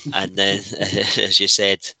 And then, as you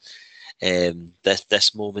said,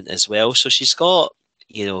 this moment as well. So she's got,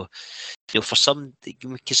 for some,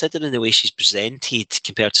 considering the way she's presented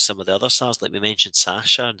compared to some of the other stars, like we mentioned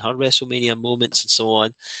Sasha and her WrestleMania moments and so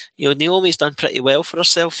on, Naomi's done pretty well for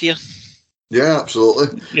herself here. Yeah,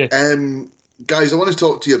 absolutely. Yeah. Guys, I want to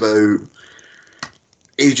talk to you about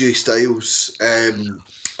AJ Styles.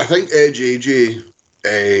 I think Edge AJ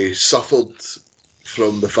suffered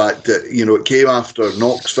from the fact that, it came after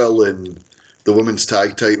Knoxville and the women's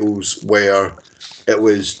tag titles, where it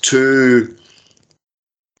was two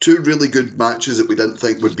really good matches that we didn't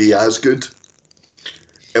think would be as good.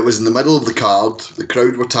 It was in the middle of the card. The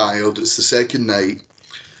crowd were tired. It's the second night.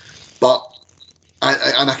 But,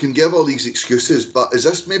 I can give all these excuses, but is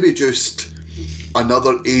this maybe just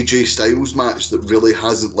another AJ Styles match that really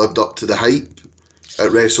hasn't lived up to the hype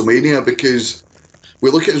at WrestleMania? Because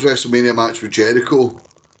we look at his WrestleMania match with Jericho,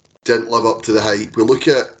 didn't live up to the hype. We look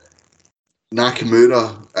at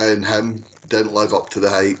Nakamura and him, didn't live up to the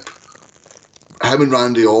hype. Him and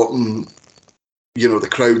Randy Orton, the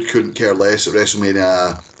crowd couldn't care less at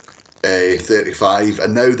WrestleMania 35.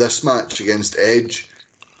 And now this match against Edge,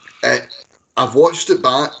 I've watched it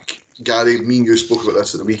back. Gary, me and you spoke about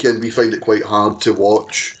this at the weekend. We find it quite hard to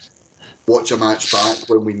watch a match back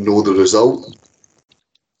when we know the result.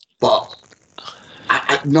 But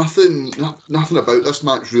nothing about this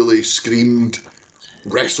match really screamed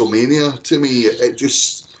WrestleMania to me.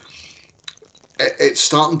 It's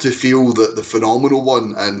starting to feel that the Phenomenal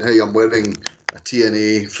One, and hey, I'm wearing a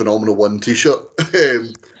TNA Phenomenal One t-shirt,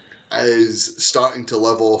 is starting to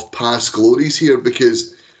live off past glories here,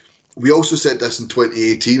 because we also said this in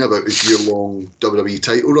 2018 about his year-long WWE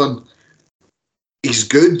title run. He's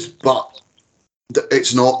good, but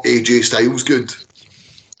it's not AJ Styles good.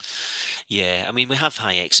 Yeah, I mean, we have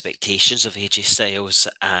high expectations of AJ Styles,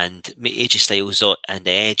 and AJ Styles and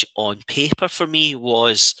Edge on paper for me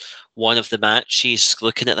was one of the matches.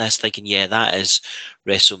 Looking at this, thinking, yeah, that is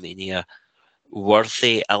WrestleMania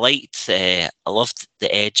worthy. I loved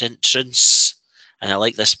the Edge entrance, and I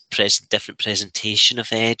like this different presentation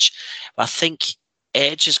of Edge. But I think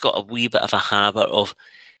Edge has got a wee bit of a habit of,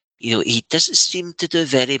 he doesn't seem to do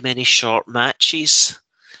very many short matches.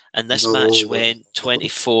 And this match went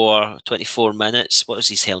 24 minutes. What was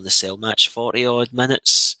his Hell in a Cell match? 40 odd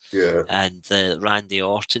minutes. Yeah. And the Randy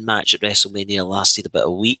Orton match at WrestleMania lasted about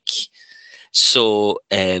a week. So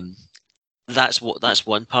that's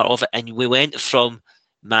one part of it. And we went from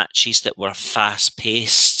matches that were fast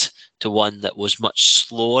paced to one that was much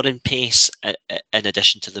slower in pace, in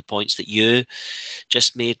addition to the points that you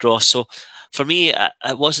just made, Ross. So for me,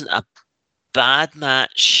 it wasn't a bad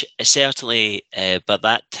match. Certainly by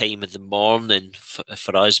that time of the morning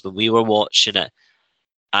for us when we were watching it,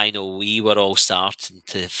 I know we were all starting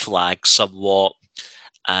to flag somewhat,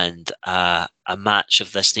 and a match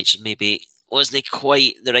of this nature maybe wasn't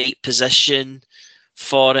quite the right position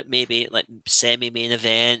for it. Maybe like semi-main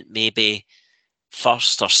event, maybe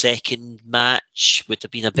first or second match would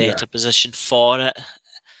have been a better position for it.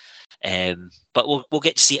 But we'll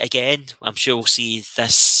get to see it again. I'm sure we'll see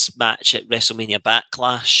this match at WrestleMania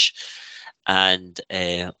Backlash, and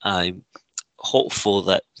I'm hopeful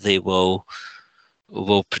that they will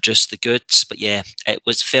produce the goods. But yeah, it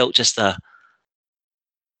felt just no,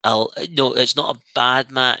 it's not a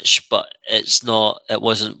bad match, but it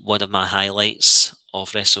wasn't one of my highlights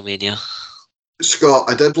of WrestleMania. Scott,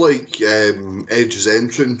 I did like Edge's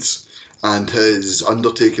entrance and his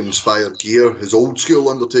Undertaker-inspired gear, his old-school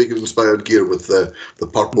Undertaker-inspired gear with the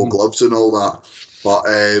purple gloves and all that. But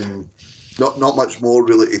not much more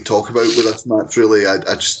really to talk about with this match, really.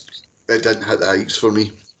 It didn't hit the heights for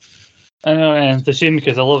me. I know, and it's a shame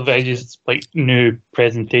because I love Edge's new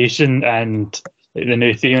presentation and the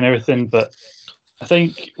new theme and everything, but I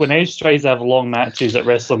think when Edge tries to have long matches at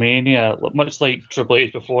WrestleMania, much like Triple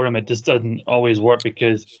H before him, it just doesn't always work,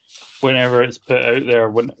 because whenever it's put out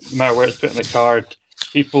there, no matter where it's put in the card,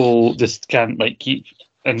 people just can't keep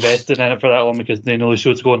invested in it for that long because they know the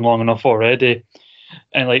show's going long enough already.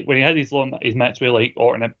 And when he had his match with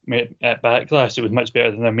Orton at Backlash, it was much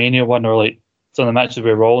better than the Mania one, or some of the matches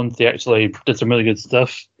with Rollins. They actually did some really good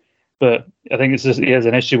stuff. But I think it's just he has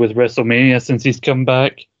an issue with WrestleMania since he's come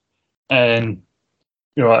back, and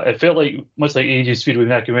it felt much like AJ's feud with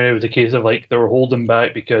Nakamura was a case of they were holding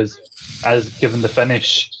back because, as given the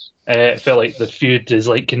finish, It felt like the feud is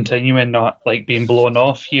like continuing, not like being blown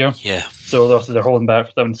off here. Yeah. So they're holding back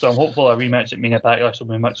for them. So I'm hopeful a rematch at Mania Backlash will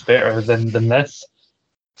be much better than this.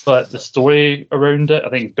 But the story around it, I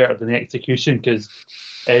think, is better than the execution, because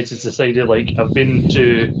Edge has decided, like, I've been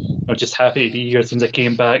just happy to be here since I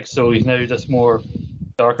came back. So he's now this more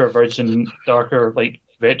darker like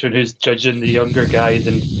veteran who's judging the younger guys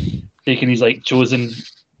and taking these like chosen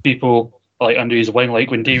people like under his wing. Like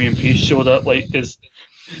when Damian Priest showed up, like, because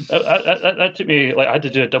that took me, like, I had to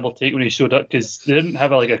do a double take when he showed up, because they didn't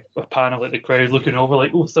have a panel at the crowd looking over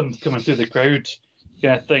like, oh, someone's coming through the crowd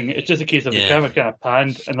kind of thing. It's just a case of the camera kind of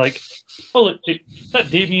panned and like, oh look, that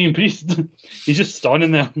Damian Priest. He's just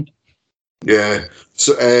standing there. Yeah.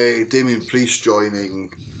 So Damian Priest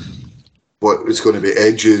joining what was going to be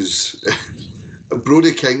Edge's.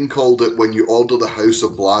 Brody King called it when you order the House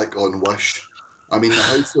of Black on Wish. I mean, the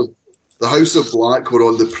House of Black were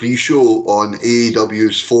on the pre-show on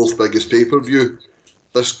AEW's fourth biggest pay-per-view.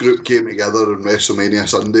 This group came together on WrestleMania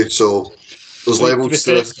Sunday, so there's levels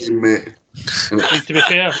to this game, mate. To be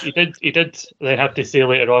fair, he did. They have to say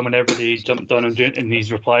later on, whenever they jumped on him in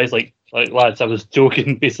these replies, like lads, I was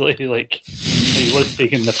joking, basically. Like he was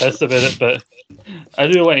taking the piss about it, but I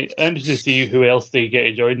do like. I'm interested to see who else they get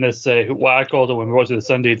to join this. What I called it when we watched it the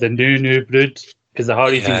Sunday, the new brood, because the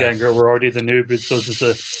Hardys and Ganger were already the new brood, so this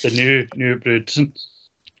is the new brood.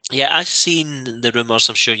 Yeah, I've seen the rumours.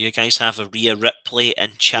 I'm sure you guys have a Rhea Ripley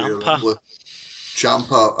and Ciampa.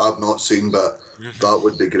 Ciampa, I've not seen, but that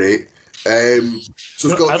would be great. So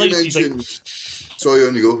Scott, you mentioned. Sorry,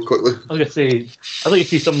 on you go quickly. I was gonna say, I'd like to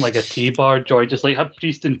see something like a T-Bar joy, just like have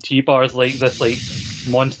Priest and T-Bars like this, like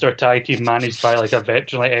monster tag team managed by like a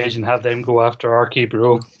veteran like Edge, and have them go after RK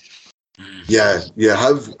Bro. Yeah.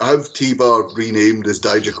 Have T-Bar renamed as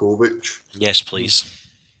Dijakovic. Yes, please.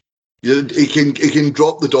 Yeah, he can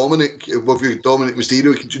drop the Dominic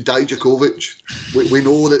Mysterio. He can do Dijakovic. We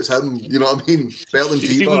know that's him. You know what I mean? Better than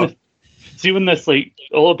T-Bar. See when this, like,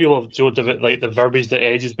 a lot of people have joked about like the verbiage that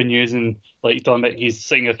Edge has been using, like talking about he's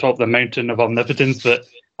sitting atop the mountain of omnipotence, but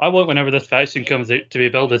I want, whenever this faction comes out, to be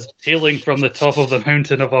billed as hailing from the top of the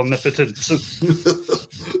mountain of omnipotence.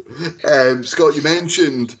 Scott, you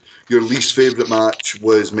mentioned your least favourite match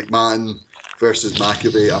was McMahon versus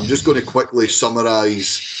McAfee. I'm just going to quickly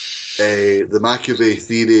summarise the McAfee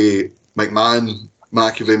Theory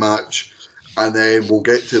McMahon-McAfee match, and then we'll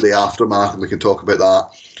get to the aftermath and we can talk about that.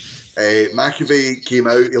 McAfee came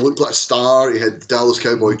out, he looked like a star, he had Dallas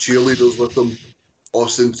Cowboy cheerleaders with him.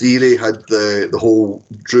 Austin Theory had the whole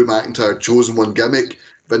Drew McIntyre chosen one gimmick,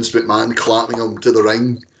 Vince McMahon clapping him to the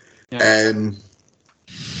ring. Yeah.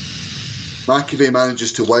 McAfee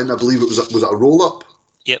manages to win. I believe it was it a roll-up?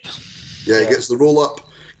 Yep. Yeah, he gets the roll-up.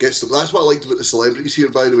 That's what I liked about the celebrities here,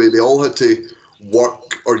 by the way. They all had to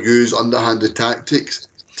work or use underhanded tactics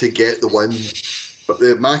to get the win. But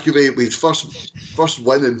the McAfee, his first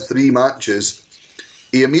win in 3 matches,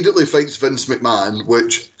 he immediately fights Vince McMahon,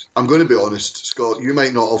 which, I'm going to be honest, Scott, you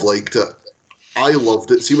might not have liked it. I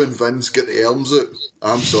loved it. See when Vince get the arms out?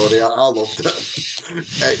 I'm sorry, I loved it.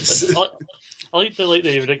 I like the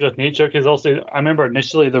ridiculous nature, because also I remember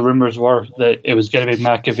initially the rumours were that it was going to be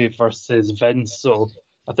McAfee versus Vince, so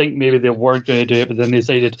I think maybe they were going to do it, but then they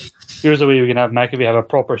decided, here's a way we can have McAfee have a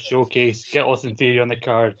proper showcase, get Austin Theory on the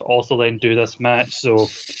card, also then do this match. So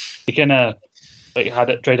he kind of like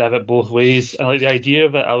tried to have it both ways. And like the idea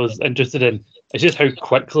of it, I was interested in. It's just how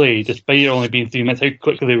quickly, despite it only being 3 minutes, how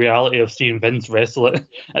quickly the reality of seeing Vince wrestle it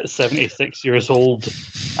at 76 years old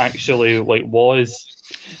actually like was.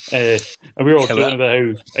 And we were all talking about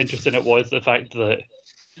how interesting it was, the fact that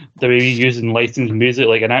they were using licensed music,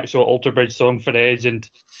 like an actual Alter Bridge song for Edge, and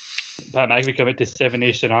Pat McAfee come out to Seven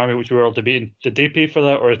Nation Army, which we were all debating. Did they pay for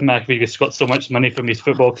that, or has McAfee just got so much money from his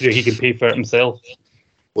football career he can pay for it himself?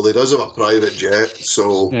 Well, he does have a private jet,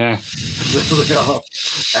 so yeah.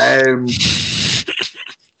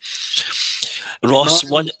 Ross,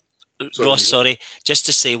 just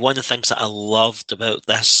to say, one of the things that I loved about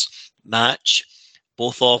this match,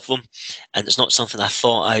 both of them, and it's not something I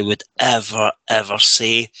thought I would ever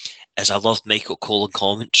say, is I loved Michael Cole in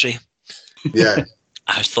commentary. Yeah.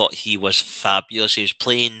 I thought he was fabulous. He was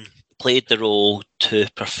played the role to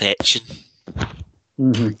perfection.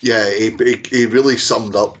 Mm-hmm. Yeah, he really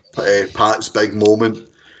summed up Pat's big moment,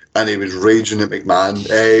 and he was raging at McMahon.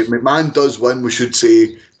 McMahon does win, we should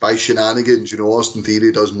say, by shenanigans. You know, Austin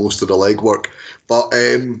Theory does most of the legwork, but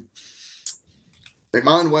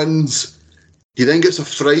McMahon wins. He then gets a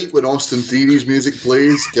fright when Austin Theory's music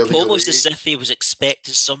plays. Almost as if he was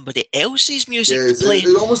expecting somebody else's music to play.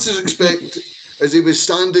 It almost as he was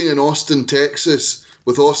standing in Austin, Texas,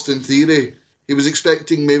 with Austin Theory, He was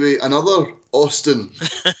expecting maybe another Austin.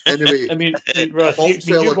 Anyway, I mean, Russ,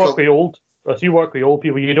 you work with old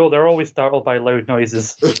people. You know they're always startled by loud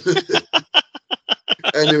noises.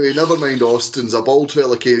 Anyway, never mind Austin's. A bald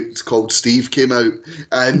fella called Steve came out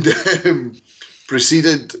and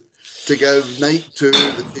proceeded to give night 2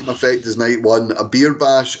 the same effect as night 1, a beer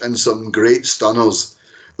bash and some great stunners.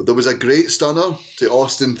 But there was a great stunner to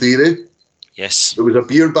Austin Theory. Yes. There was a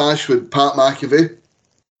beer bash with Pat McAfee,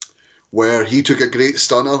 where he took a great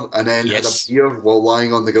stunner and then had a beer while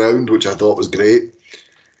lying on the ground, which I thought was great.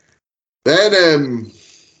 Then,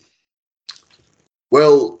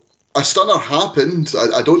 a stunner happened.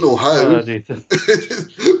 I don't know how,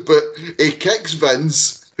 but he kicks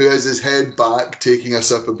Vince, who has his head back, taking a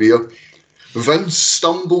sip of beer. Vince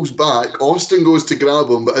stumbles back. Austin goes to grab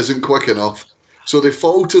him, but isn't quick enough. So they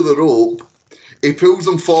fall to the rope. He pulls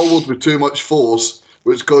them forward with too much force,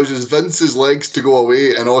 which causes Vince's legs to go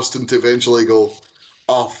away and Austin to eventually go,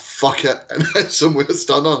 oh, fuck it, and hits him with a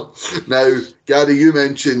stunner. Now, Gary, you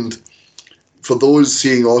mentioned, for those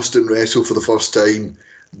seeing Austin wrestle for the first time,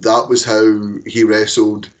 that was how he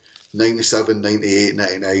wrestled 97, 98,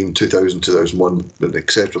 99, 2000, 2001,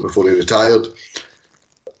 etc. before he retired.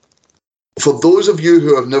 For those of you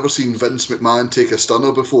who have never seen Vince McMahon take a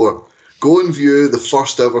stunner before, go and view the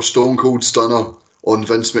first ever Stone Cold Stunner on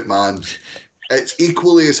Vince McMahon. It's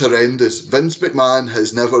equally as horrendous. Vince McMahon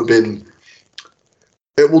has never been...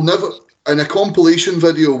 It will never... In a compilation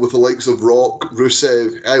video with the likes of Rock,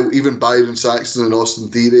 Rusev, even Byron Saxton and Austin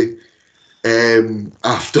Theory,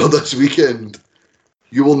 after this weekend,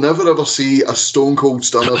 you will never ever see a Stone Cold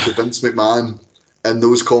Stunner to Vince McMahon in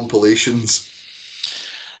those compilations.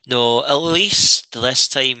 No, at least this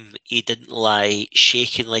time he didn't lie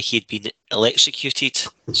shaking like he'd been electrocuted.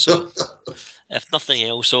 So, if nothing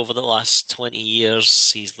else, over the last 20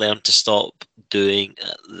 years, he's learned to stop doing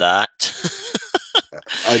that.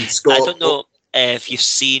 And Scott, I don't know if you've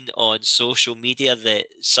seen on social media that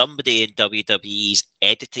somebody in WWE's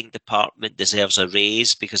editing department deserves a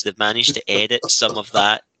raise because they've managed to edit some of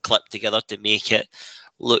that clip together to make it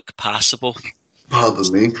look passable.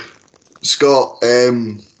 Pardon me. Scott,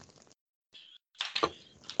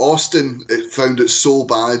 Austin found it so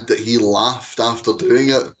bad that he laughed after doing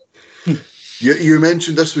it. You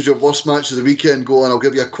mentioned this was your worst match of the weekend. Go on, I'll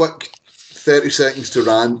give you a quick 30 seconds to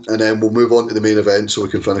rant and then we'll move on to the main event so we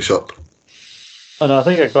can finish up. Oh no, I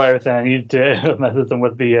think I got everything I need to message them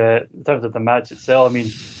with the in terms of the match itself. I mean,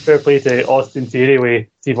 fair play to Austin Theory with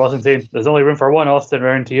Steve Austin saying there's only room for one Austin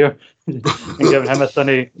around here and giving him a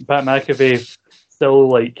stunny. Pat McAfee still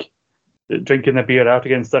like drinking the beer after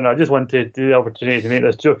getting stunner. I just wanted to do the opportunity to make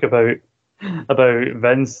this joke about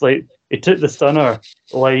Vince. Like, he took the stunner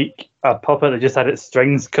like a puppet that just had its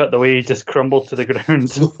strings cut the way he just crumbled to the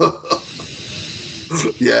ground.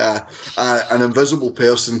 Yeah, an invisible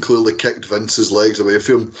person clearly kicked Vince's legs away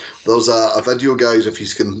from him. There's a video, guys, if you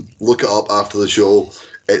can look it up after the show.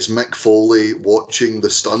 It's Mick Foley watching the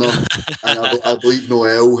stunner, and I believe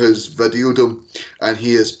Noel has videoed him, and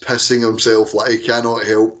he is pissing himself like he cannot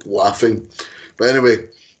help laughing. But anyway,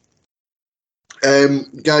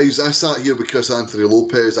 guys, I sat here with Chris Anthony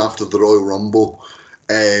Lopez after the Royal Rumble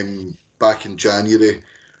back in January,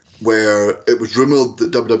 where it was rumoured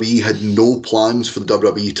that WWE had no plans for the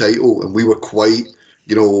WWE title, and we were quite,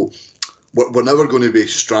 we're never going to be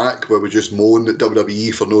Strack, where we just moan at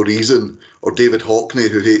WWE for no reason, or David Hockney,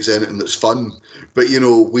 who hates anything that's fun. But,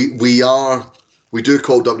 we do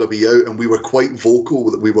call WWE out, and we were quite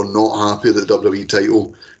vocal that we were not happy that the WWE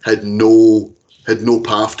title had no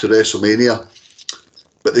path to WrestleMania.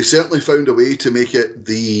 But they certainly found a way to make it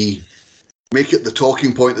the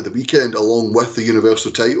talking point of the weekend, along with the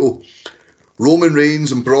Universal title. Roman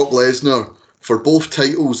Reigns and Brock Lesnar for both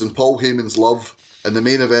titles and Paul Heyman's love in the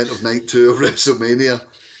main event of Night 2 of WrestleMania.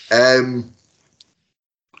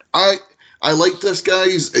 I like this,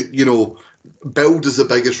 guys. Billed as the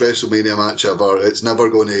biggest WrestleMania match ever. It's never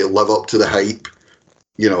going to live up to the hype.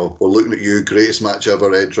 We're looking at you, greatest match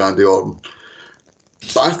ever, Edge, Randy Orton.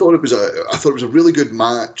 But I thought it was a really good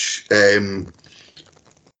match.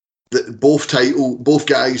 Both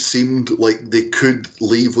guys seemed like they could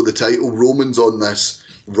leave with the title. Roman's on this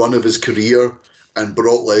run of his career, and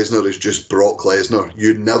Brock Lesnar is just Brock Lesnar.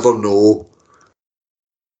 You never know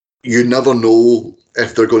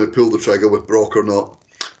if they're going to pull the trigger with Brock or not.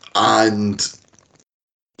 And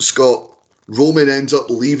Scott, Roman ends up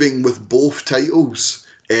leaving with both titles.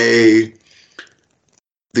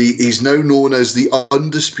 He's now known as the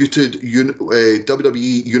undisputed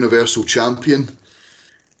WWE Universal Champion.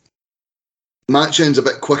 Match ends a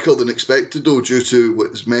bit quicker than expected, though, due to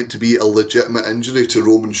what's meant to be a legitimate injury to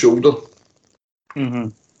Roman's shoulder. Mm-hmm.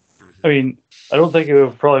 I mean, I don't think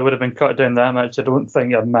it probably would have been cut down that much. I don't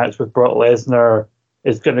think a match with Brock Lesnar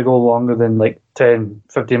is going to go longer than like 10,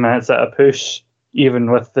 15 minutes at a push,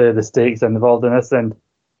 even with the stakes involved in this. And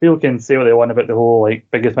people can say what they want about the whole like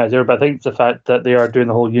biggest match ever, but I think it's the fact that they are doing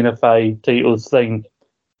the whole unified titles thing,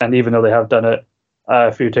 and even though they have done it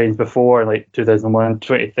a few times before, like 2001,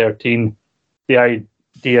 2013, the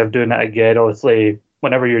idea of doing it again, obviously,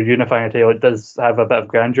 whenever you're unifying a title, it does have a bit of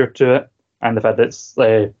grandeur to it, and the fact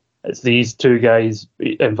that it's these two guys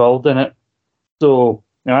involved in it. So,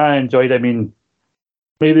 I enjoyed it. I mean,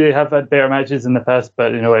 maybe they have had better matches in the past,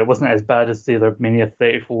 but, it wasn't as bad as, say, their Mania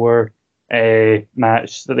 34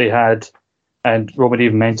 match that they had. And Roman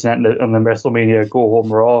even mentioned that on the WrestleMania Go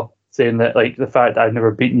Home Raw, saying that, like, the fact that I've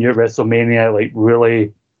never beaten you at WrestleMania, like,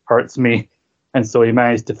 really hurts me. And so he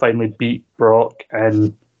managed to finally beat Brock.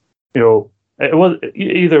 And, it was,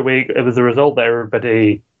 either way, it was a result that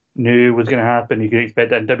everybody knew was going to happen. You could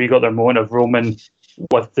expect it. And W got their moment of Roman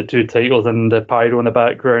with the two titles and the pyro in the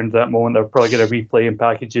background. That moment, they're probably going to replay in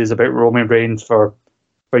packages about Roman Reigns for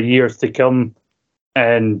years to come.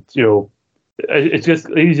 And, it's just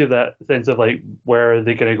easier that sense of like, where are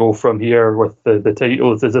they going to go from here with the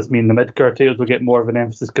titles? Does this mean the mid-card titles will get more of an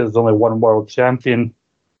emphasis because there's only one world champion?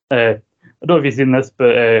 I don't know if you've seen this,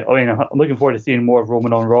 but I'm looking forward to seeing more of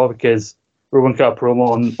Roman on Raw, because Roman got a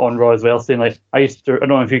promo on Raw as well, saying like, I don't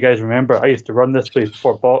know if you guys remember, I used to run this place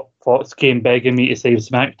before Fox came begging me to save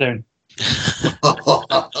SmackDown.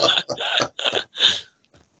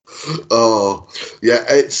 Oh, yeah,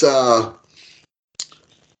 it's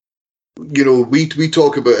we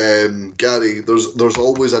talk about Gary. There's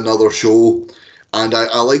always another show, and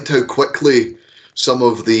I liked how quickly some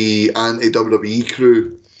of the anti-WWE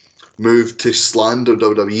crew moved to slander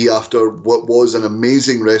WWE after what was an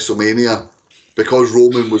amazing WrestleMania, because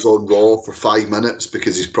Roman was on Raw for 5 minutes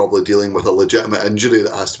because he's probably dealing with a legitimate injury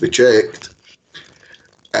that has to be checked.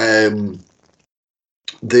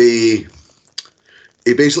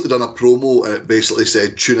 He basically done a promo, and it basically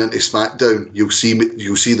said, "Tune into SmackDown. You'll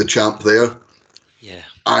see the champ there." Yeah.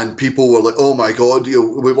 And people were like, "Oh my God!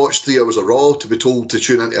 We watched 3 hours of Raw to be told to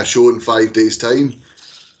tune into a show in 5 days' time."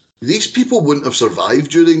 These people wouldn't have survived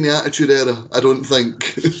during the Attitude Era, I don't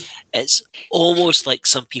think. It's almost like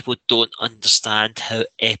some people don't understand how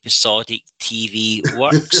episodic TV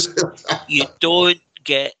works. You don't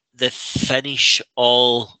get the finish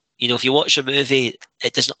all. If you watch a movie,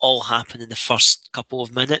 it doesn't all happen in the first couple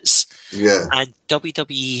of minutes. Yeah. And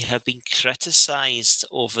WWE have been criticised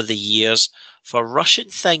over the years for rushing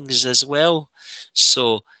things as well.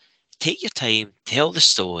 So take your time, tell the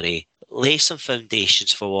story, lay some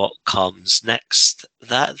foundations for what comes next.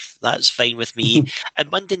 That's fine with me.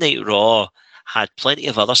 And Monday Night Raw had plenty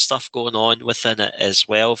of other stuff going on within it as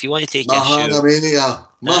well. If you want to take Mahanamania.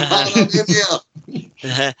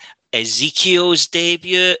 Ezekiel's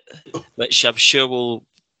debut, which I'm sure we'll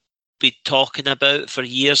be talking about for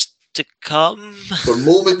years to come. For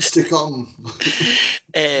moments to come.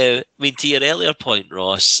 To your earlier point,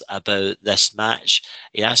 Ross, about this match,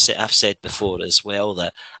 I've said before as well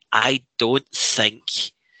that I didn't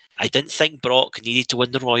think Brock needed to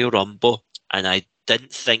win the Royal Rumble, and I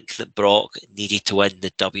didn't think that Brock needed to win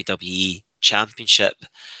the WWE Championship.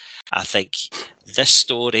 I think this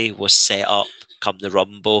story was set up come the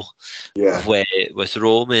Rumble, with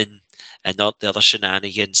Roman and not the other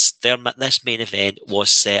shenanigans. This main event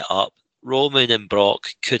was set up. Roman and Brock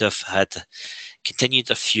could have had continued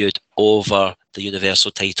their feud over the Universal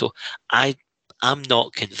title. I'm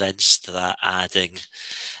not convinced that adding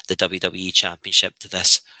the WWE Championship to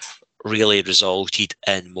this really resulted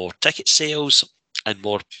in more ticket sales and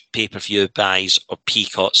more pay-per-view buys or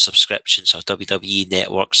Peacock subscriptions or WWE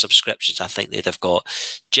Network subscriptions. I think they'd have got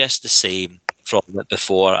just the same from it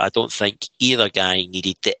before. I don't think either guy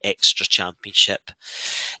needed the extra championship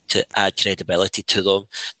to add credibility to them.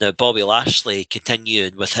 Now, Bobby Lashley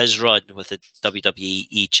continuing with his run with the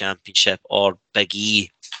WWE Championship or Big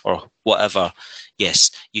E or whatever,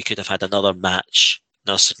 yes, you could have had another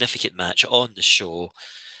significant match on the show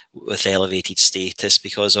with elevated status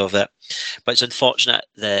because of it. But it's unfortunate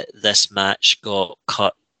that this match got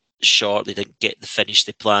cut short. They didn't get the finish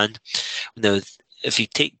they planned. Now, if you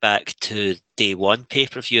take back to day one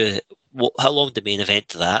pay-per-view, how long did the main event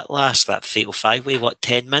to that last? That Fatal 5-Way,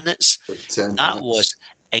 10 minutes? 10 that minutes. Was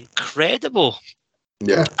incredible.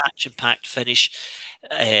 Yeah. Action-packed finish.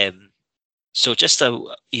 So just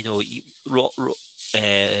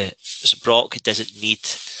Brock doesn't need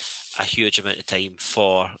a huge amount of time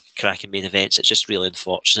for cracking main events. It's just really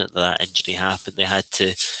unfortunate that injury happened. They had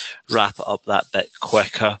to wrap it up that bit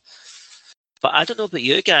quicker. But I don't know about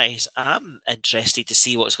you guys. I'm interested to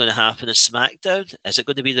see what's going to happen in SmackDown. Is it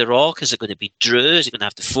going to be The Rock? Is it going to be Drew? Is it going to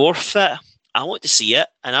have to forfeit? I want to see it,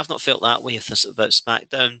 and I've not felt that way about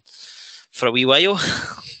SmackDown for a wee while.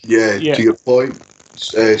 Yeah, to your point.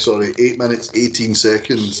 8 minutes, 18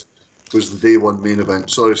 seconds was the day one main event.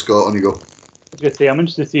 Sorry, Scott, on you go. I was going to say, I'm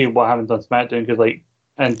interested to see what happens on SmackDown because,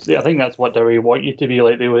 and I think that's what WWE want you to be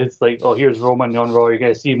like. They was like, oh, here's Roman on Raw. You're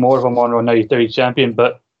going to see more of him on Raw now. He's WWE champion,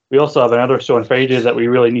 but we also have another show on Friday that we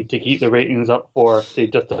really need to keep the ratings up for to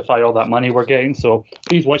justify all that money we're getting. So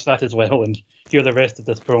please watch that as well and hear the rest of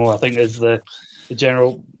this promo. I think is the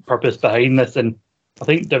general purpose behind this. And I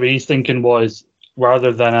think WWE's thinking was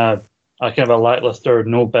rather than a kind of a lackluster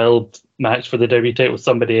no build match for the WWE title with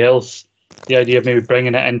somebody else, the idea of maybe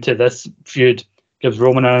bringing it into this feud gives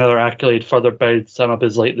Roman another accolade, further builds him up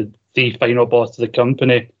as like the final boss of the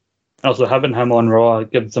company. Also, having him on Raw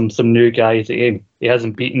gives him some new guys that he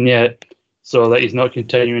hasn't beaten yet, so that he's not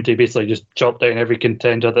continuing to basically just chop down every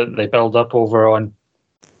contender that they build up over on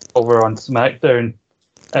SmackDown.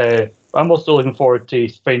 I'm also looking forward to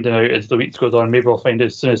finding out as the weeks goes on. Maybe we'll find out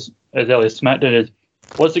as soon as early as SmackDown is.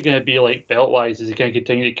 What's it going to be like belt-wise? Is he going to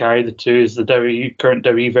continue to carry the two? Is the current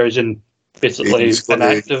WWE version basically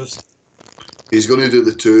inactive? He's going to do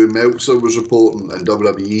the two. Meltzer was reporting, and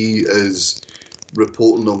WWE is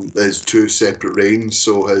reporting them as two separate reigns.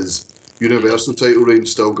 So his Universal title reign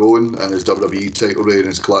is still going, and his WWE title reign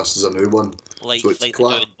is classed as a new one. Like they do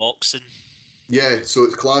in boxing. Yeah, so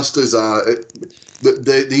it's classed as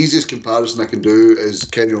the easiest comparison I can do is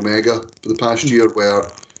Kenny Omega for the past year, where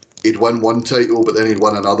he'd win one title, but then he'd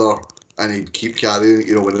win another, and he'd keep carrying.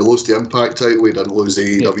 You know, when he lost the Impact title, he didn't lose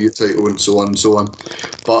the AEW title, and so on and so on.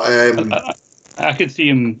 But I could see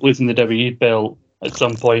him losing the WWE belt at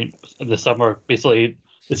some point in the summer, basically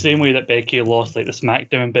the same way that Becky lost like the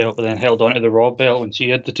SmackDown belt, but then held on to the Raw belt when she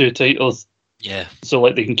had the two titles. Yeah. So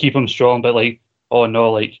like they can keep him strong, but like, oh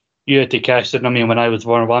no, like you had to cash in on me when I was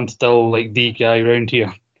vulnerable. I'm still like the guy around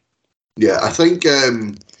here. Yeah, I think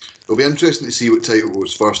it'll be interesting to see what title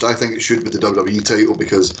goes first. I think it should be the WWE title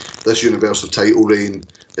because this Universal title reign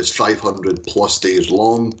is 500 plus days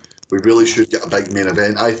long. We really should get a big main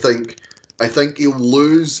event. I think he'll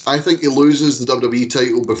lose. I think he loses the WWE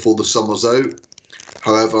title before the summer's out.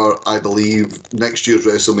 However, I believe next year's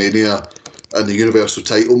WrestleMania and the Universal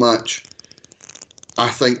title match, I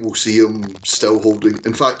think we'll see him still holding.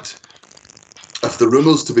 In fact, if the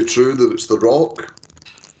rumours to be true that it's The Rock,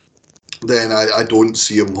 then I don't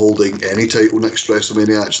see him holding any title next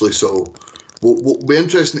WrestleMania, actually. So we'll be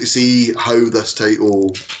interesting to see how this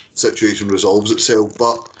title situation resolves itself.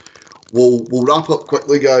 But we'll wrap up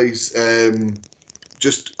quickly, guys.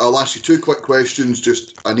 I'll ask you two quick questions.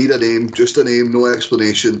 I need a name, just a name, no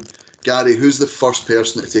explanation. Gary, who's the first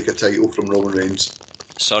person to take a title from Roman Reigns?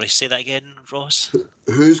 Sorry, say that again, Ross.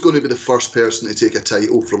 Who's going to be the first person to take a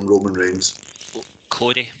title from Roman Reigns?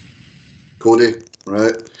 Cody,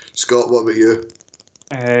 right. Scott, what about you?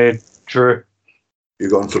 Drew. You're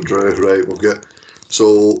going for Drew, right? We'll get.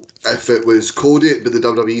 So if it was Cody, it'd be the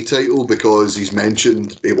WWE title because he's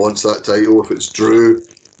mentioned he wants that title. If it's Drew,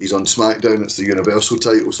 he's on SmackDown. It's the Universal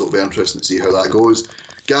title, so it'll be interesting to see how that goes.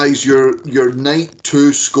 Guys, your night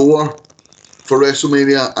 2 score for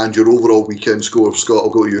WrestleMania and your overall weekend score. Scott, I'll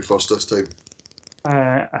go to you first this time.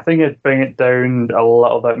 I think I'd bring it down a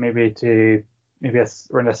little bit, maybe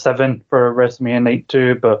around a 7 for WrestleMania Night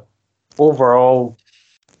 2, but overall,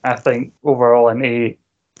 I think an 8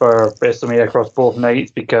 for WrestleMania across both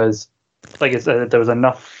nights because, like I said, there was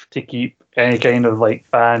enough to keep any kind of like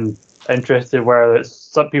fan interested. Where it's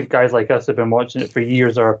some people, guys like us, have been watching it for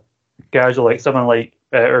years, or casual, like someone like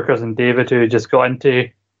our cousin David who just got into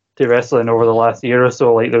wrestling over the last year or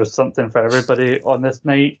so. Like there was something for everybody on this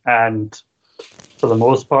night, and for the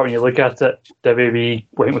most part, when you look at it, WWE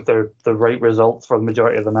went with the right results for the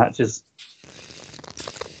majority of the matches.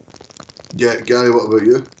 Yeah, Gary, what about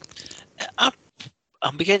you?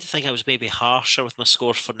 I'm beginning to think I was maybe harsher with my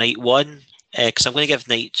score for night 1 because I'm going to give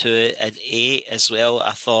night 2 an 8 as well.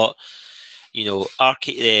 I thought,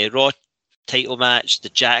 the Raw title match, the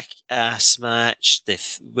Jackass match, the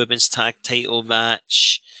women's tag title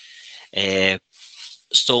match,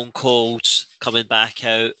 Stone Cold coming back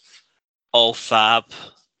out, all fab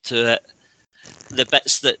to it. The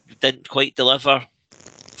bits that didn't quite deliver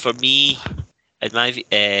for me, as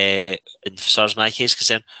far as my case is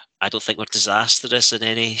concerned, I don't think we're disastrous in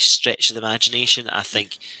any stretch of the imagination. I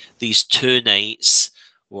think these 2 nights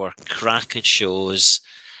were cracking shows.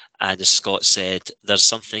 And as Scott said, there's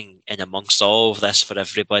something in amongst all of this for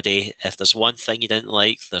everybody. If there's one thing you didn't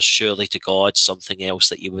like, there's surely to God something else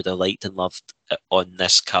that you would have liked and loved on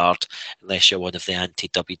this card, unless you're one of the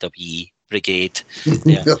anti-WWE brigade.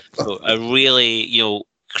 Yeah. So I really,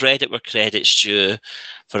 credit where credit's due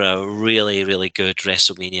for a really, really good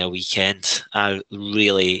WrestleMania weekend. I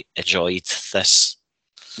really enjoyed this.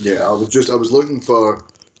 Yeah, I was looking for,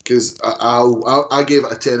 because I gave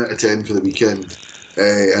it a 10 out of 10 for the weekend,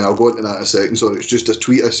 and I'll go into that in a second. So it's just a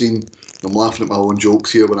tweet I seen. I'm laughing at my own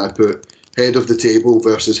jokes here when I put head of the table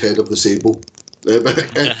versus head of the sable.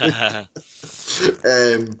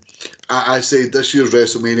 I said this year's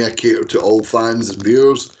WrestleMania catered to all fans and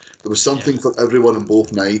viewers. There was something for everyone on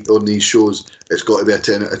both nights on these shows. It's got to be a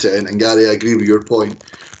 10 out of 10. And Gary, I agree with your point.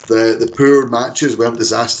 The poor matches weren't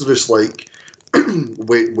disastrous. Like,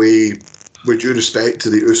 with due respect to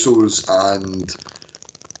the Usos and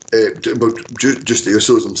just the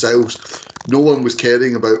Usos themselves, no one was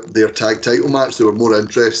caring about their tag title match. They were more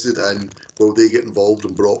interested in, will they get involved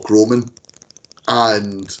in Brock Roman?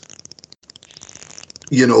 And,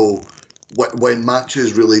 when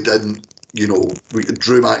matches really didn't,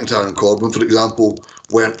 Drew McIntyre and Corbin, for example,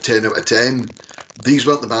 weren't 10 out of 10. These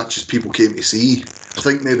weren't the matches people came to see. I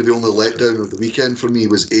think maybe the only letdown of the weekend for me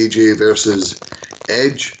was AJ versus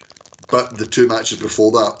Edge, but the two matches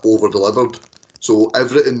before that over-delivered. So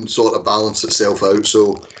everything sort of balanced itself out.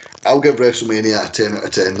 So I'll give WrestleMania a 10 out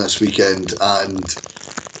of 10 this weekend. And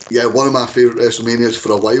yeah, one of my favourite WrestleManias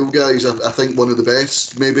for a while, guys. I think one of the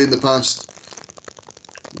best, maybe in the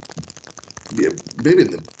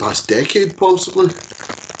past decade, possibly.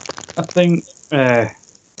 I think,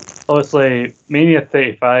 obviously, Mania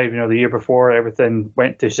 35, the year before everything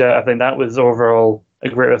went to shit, I think that was overall a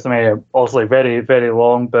great WrestleMania. Obviously, very, very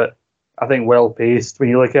long, but I think well-paced. When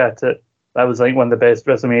you look at it, that was, I think, one of the best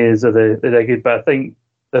WrestleManias of the decade. But I think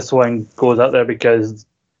this one goes out there because,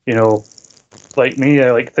 like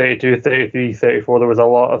Mania, like 32, 33, 34, there was a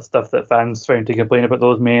lot of stuff that fans found to complain about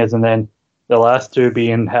those Manias, and then the last two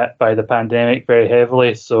being hit by the pandemic very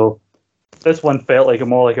heavily. So this one felt like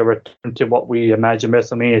more like a return to what we imagine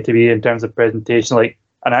WrestleMania to be in terms of presentation, like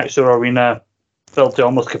an actual arena filled to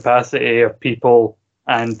almost capacity of people,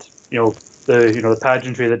 and the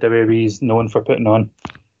pageantry that WWE is known for putting on.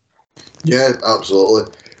 Yeah,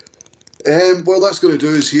 absolutely. Well, that's going to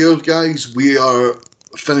do us here, guys. We are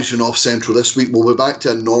finishing off Central this week. We'll be back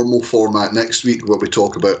to a normal format next week where we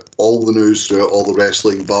talk about all the news throughout all the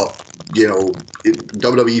wrestling. But,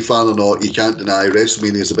 WWE fan or not, you can't deny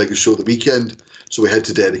WrestleMania is the biggest show of the weekend. So we had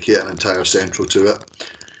to dedicate an entire Central to it.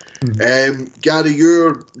 Mm-hmm. Gary,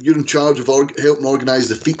 you're in charge of helping organise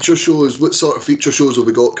the feature shows. What sort of feature shows have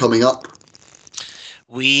we got coming up?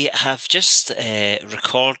 We have just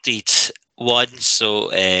recorded one,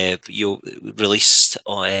 so you released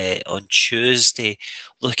on Tuesday,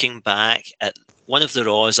 looking back at one of the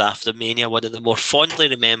Raws after Mania, one of the more fondly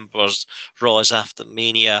remembered Raws after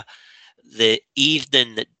Mania, the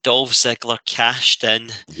evening that Dolph Ziggler cashed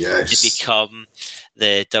in to become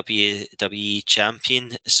the WWE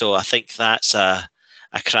champion. So I think that's a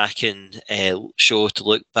cracking show to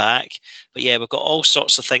look back. But yeah, we've got all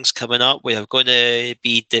sorts of things coming up. We are going to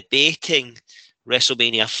be debating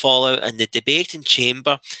WrestleMania Fallout in the debating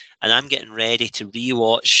chamber, and I'm getting ready to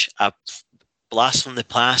rewatch a blast from the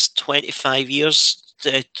past 25 years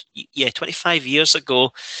 25 years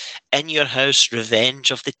ago, In Your House, Revenge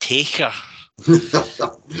of the Taker.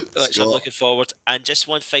 Which I'm looking forward. And just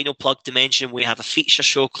one final plug to mention, we have a feature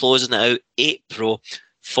show closing out April,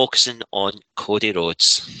 focusing on Cody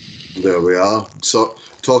Rhodes. There we are. So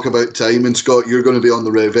talk about timing, Scott. You're going to be on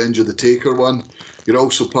the Revenge of the Taker one. You're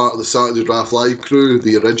also part of the Saturday Draft Live crew,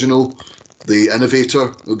 the original, the innovator,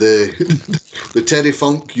 the Terry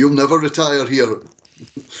Funk. You'll never retire here.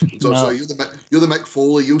 So you're the Mick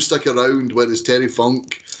Foley. You'll stick around, whereas Terry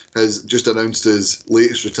Funk has just announced his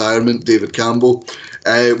latest retirement, David Campbell.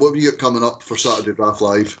 What have you got coming up for Saturday Draft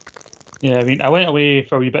Live? Yeah, I mean, I went away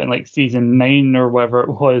for a wee bit in like season 9 or whatever it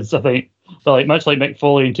was, I think. But like much like Mick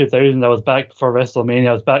Foley in 2000, I was back for WrestleMania.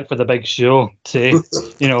 I was back for the big show to,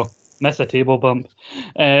 miss a table bump.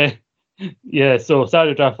 So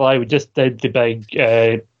Saturday Draft Live, we just did the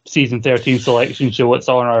big season 13 selection show. It's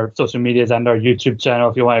on our social medias and our YouTube channel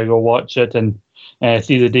if you want to go watch it and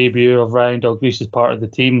see the debut of Ryan Dalglish as part of the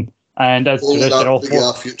team. And as traditional,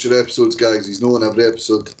 future episodes, guys. He's not on every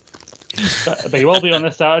episode. But he will be on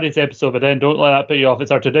this Saturday's episode, but then don't let that put you off. It's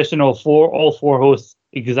our traditional all four hosts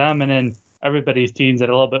examining everybody's teams in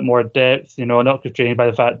a little bit more depth, not constrained by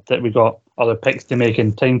the fact that we've got other picks to make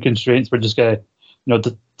and time constraints. We're just going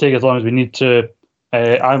to, take as long as we need to.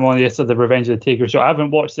 I'm on the Revenge of the Taker show. I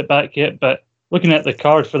haven't watched it back yet, but looking at the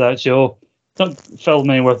card for that show, it's not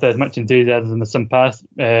filming with as much enthusiasm as some past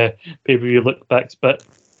pay-per-view look-backs, but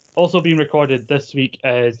also being recorded this week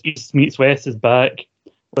as East Meets West is back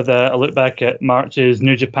with a look back at March's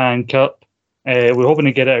New Japan Cup We're hoping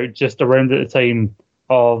to get it out just around at the time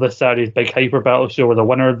of this Saturday's big Hyper Battle show, where the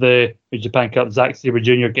winner of the New Japan Cup, Zack Sabre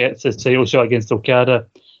Jr., gets his title shot against Okada.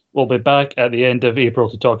 We'll be back at the end of April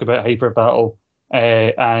to talk about Hyper Battle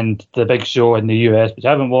and the big show in the US, which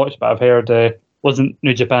I haven't watched, but I've heard wasn't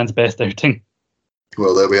New Japan's best outing.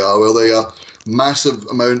 Well, there we are. Well, there are massive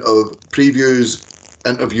amount of previews,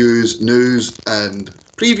 interviews, news, and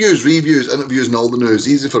previews, reviews, interviews, and all the news.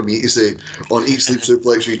 Easy for me to say on Eat Sleep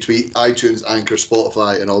Suplex Retweet, iTunes, Anchor,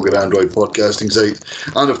 Spotify, and all good Android podcasting sites.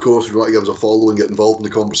 And of course, if you want to give us a follow and get involved in the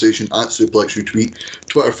conversation, at Suplex Retweet,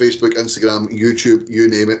 Twitter, Facebook, Instagram, YouTube, you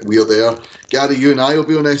name it, we are there. Gary, you and I will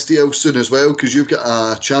be on STL soon as well, because you've got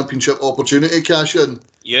a championship opportunity cash in.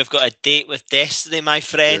 You've got a date with destiny, my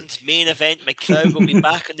friend. Yeah. Main event, McLeod will be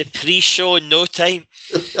back on the pre-show in no time.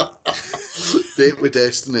 Date with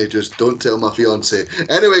destiny, just don't tell my fiance.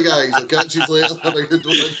 Anyway, guys, I'll catch you later. Have a good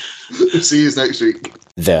one. See you next week.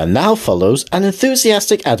 There now follows an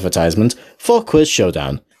enthusiastic advertisement for Quiz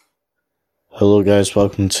Showdown. Hello guys,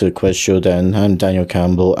 welcome to Quiz Showdown. I'm Daniel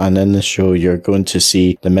Campbell, and in this show you're going to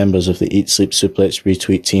see the members of the Eat Sleep Suplex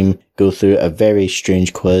Retweet team go through a very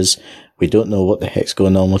strange quiz. We don't know what the heck's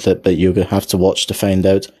going on with it, but you're going to have to watch to find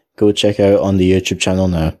out. Go check out on the YouTube channel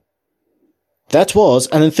now. That was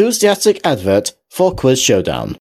an enthusiastic advert for Quiz Showdown.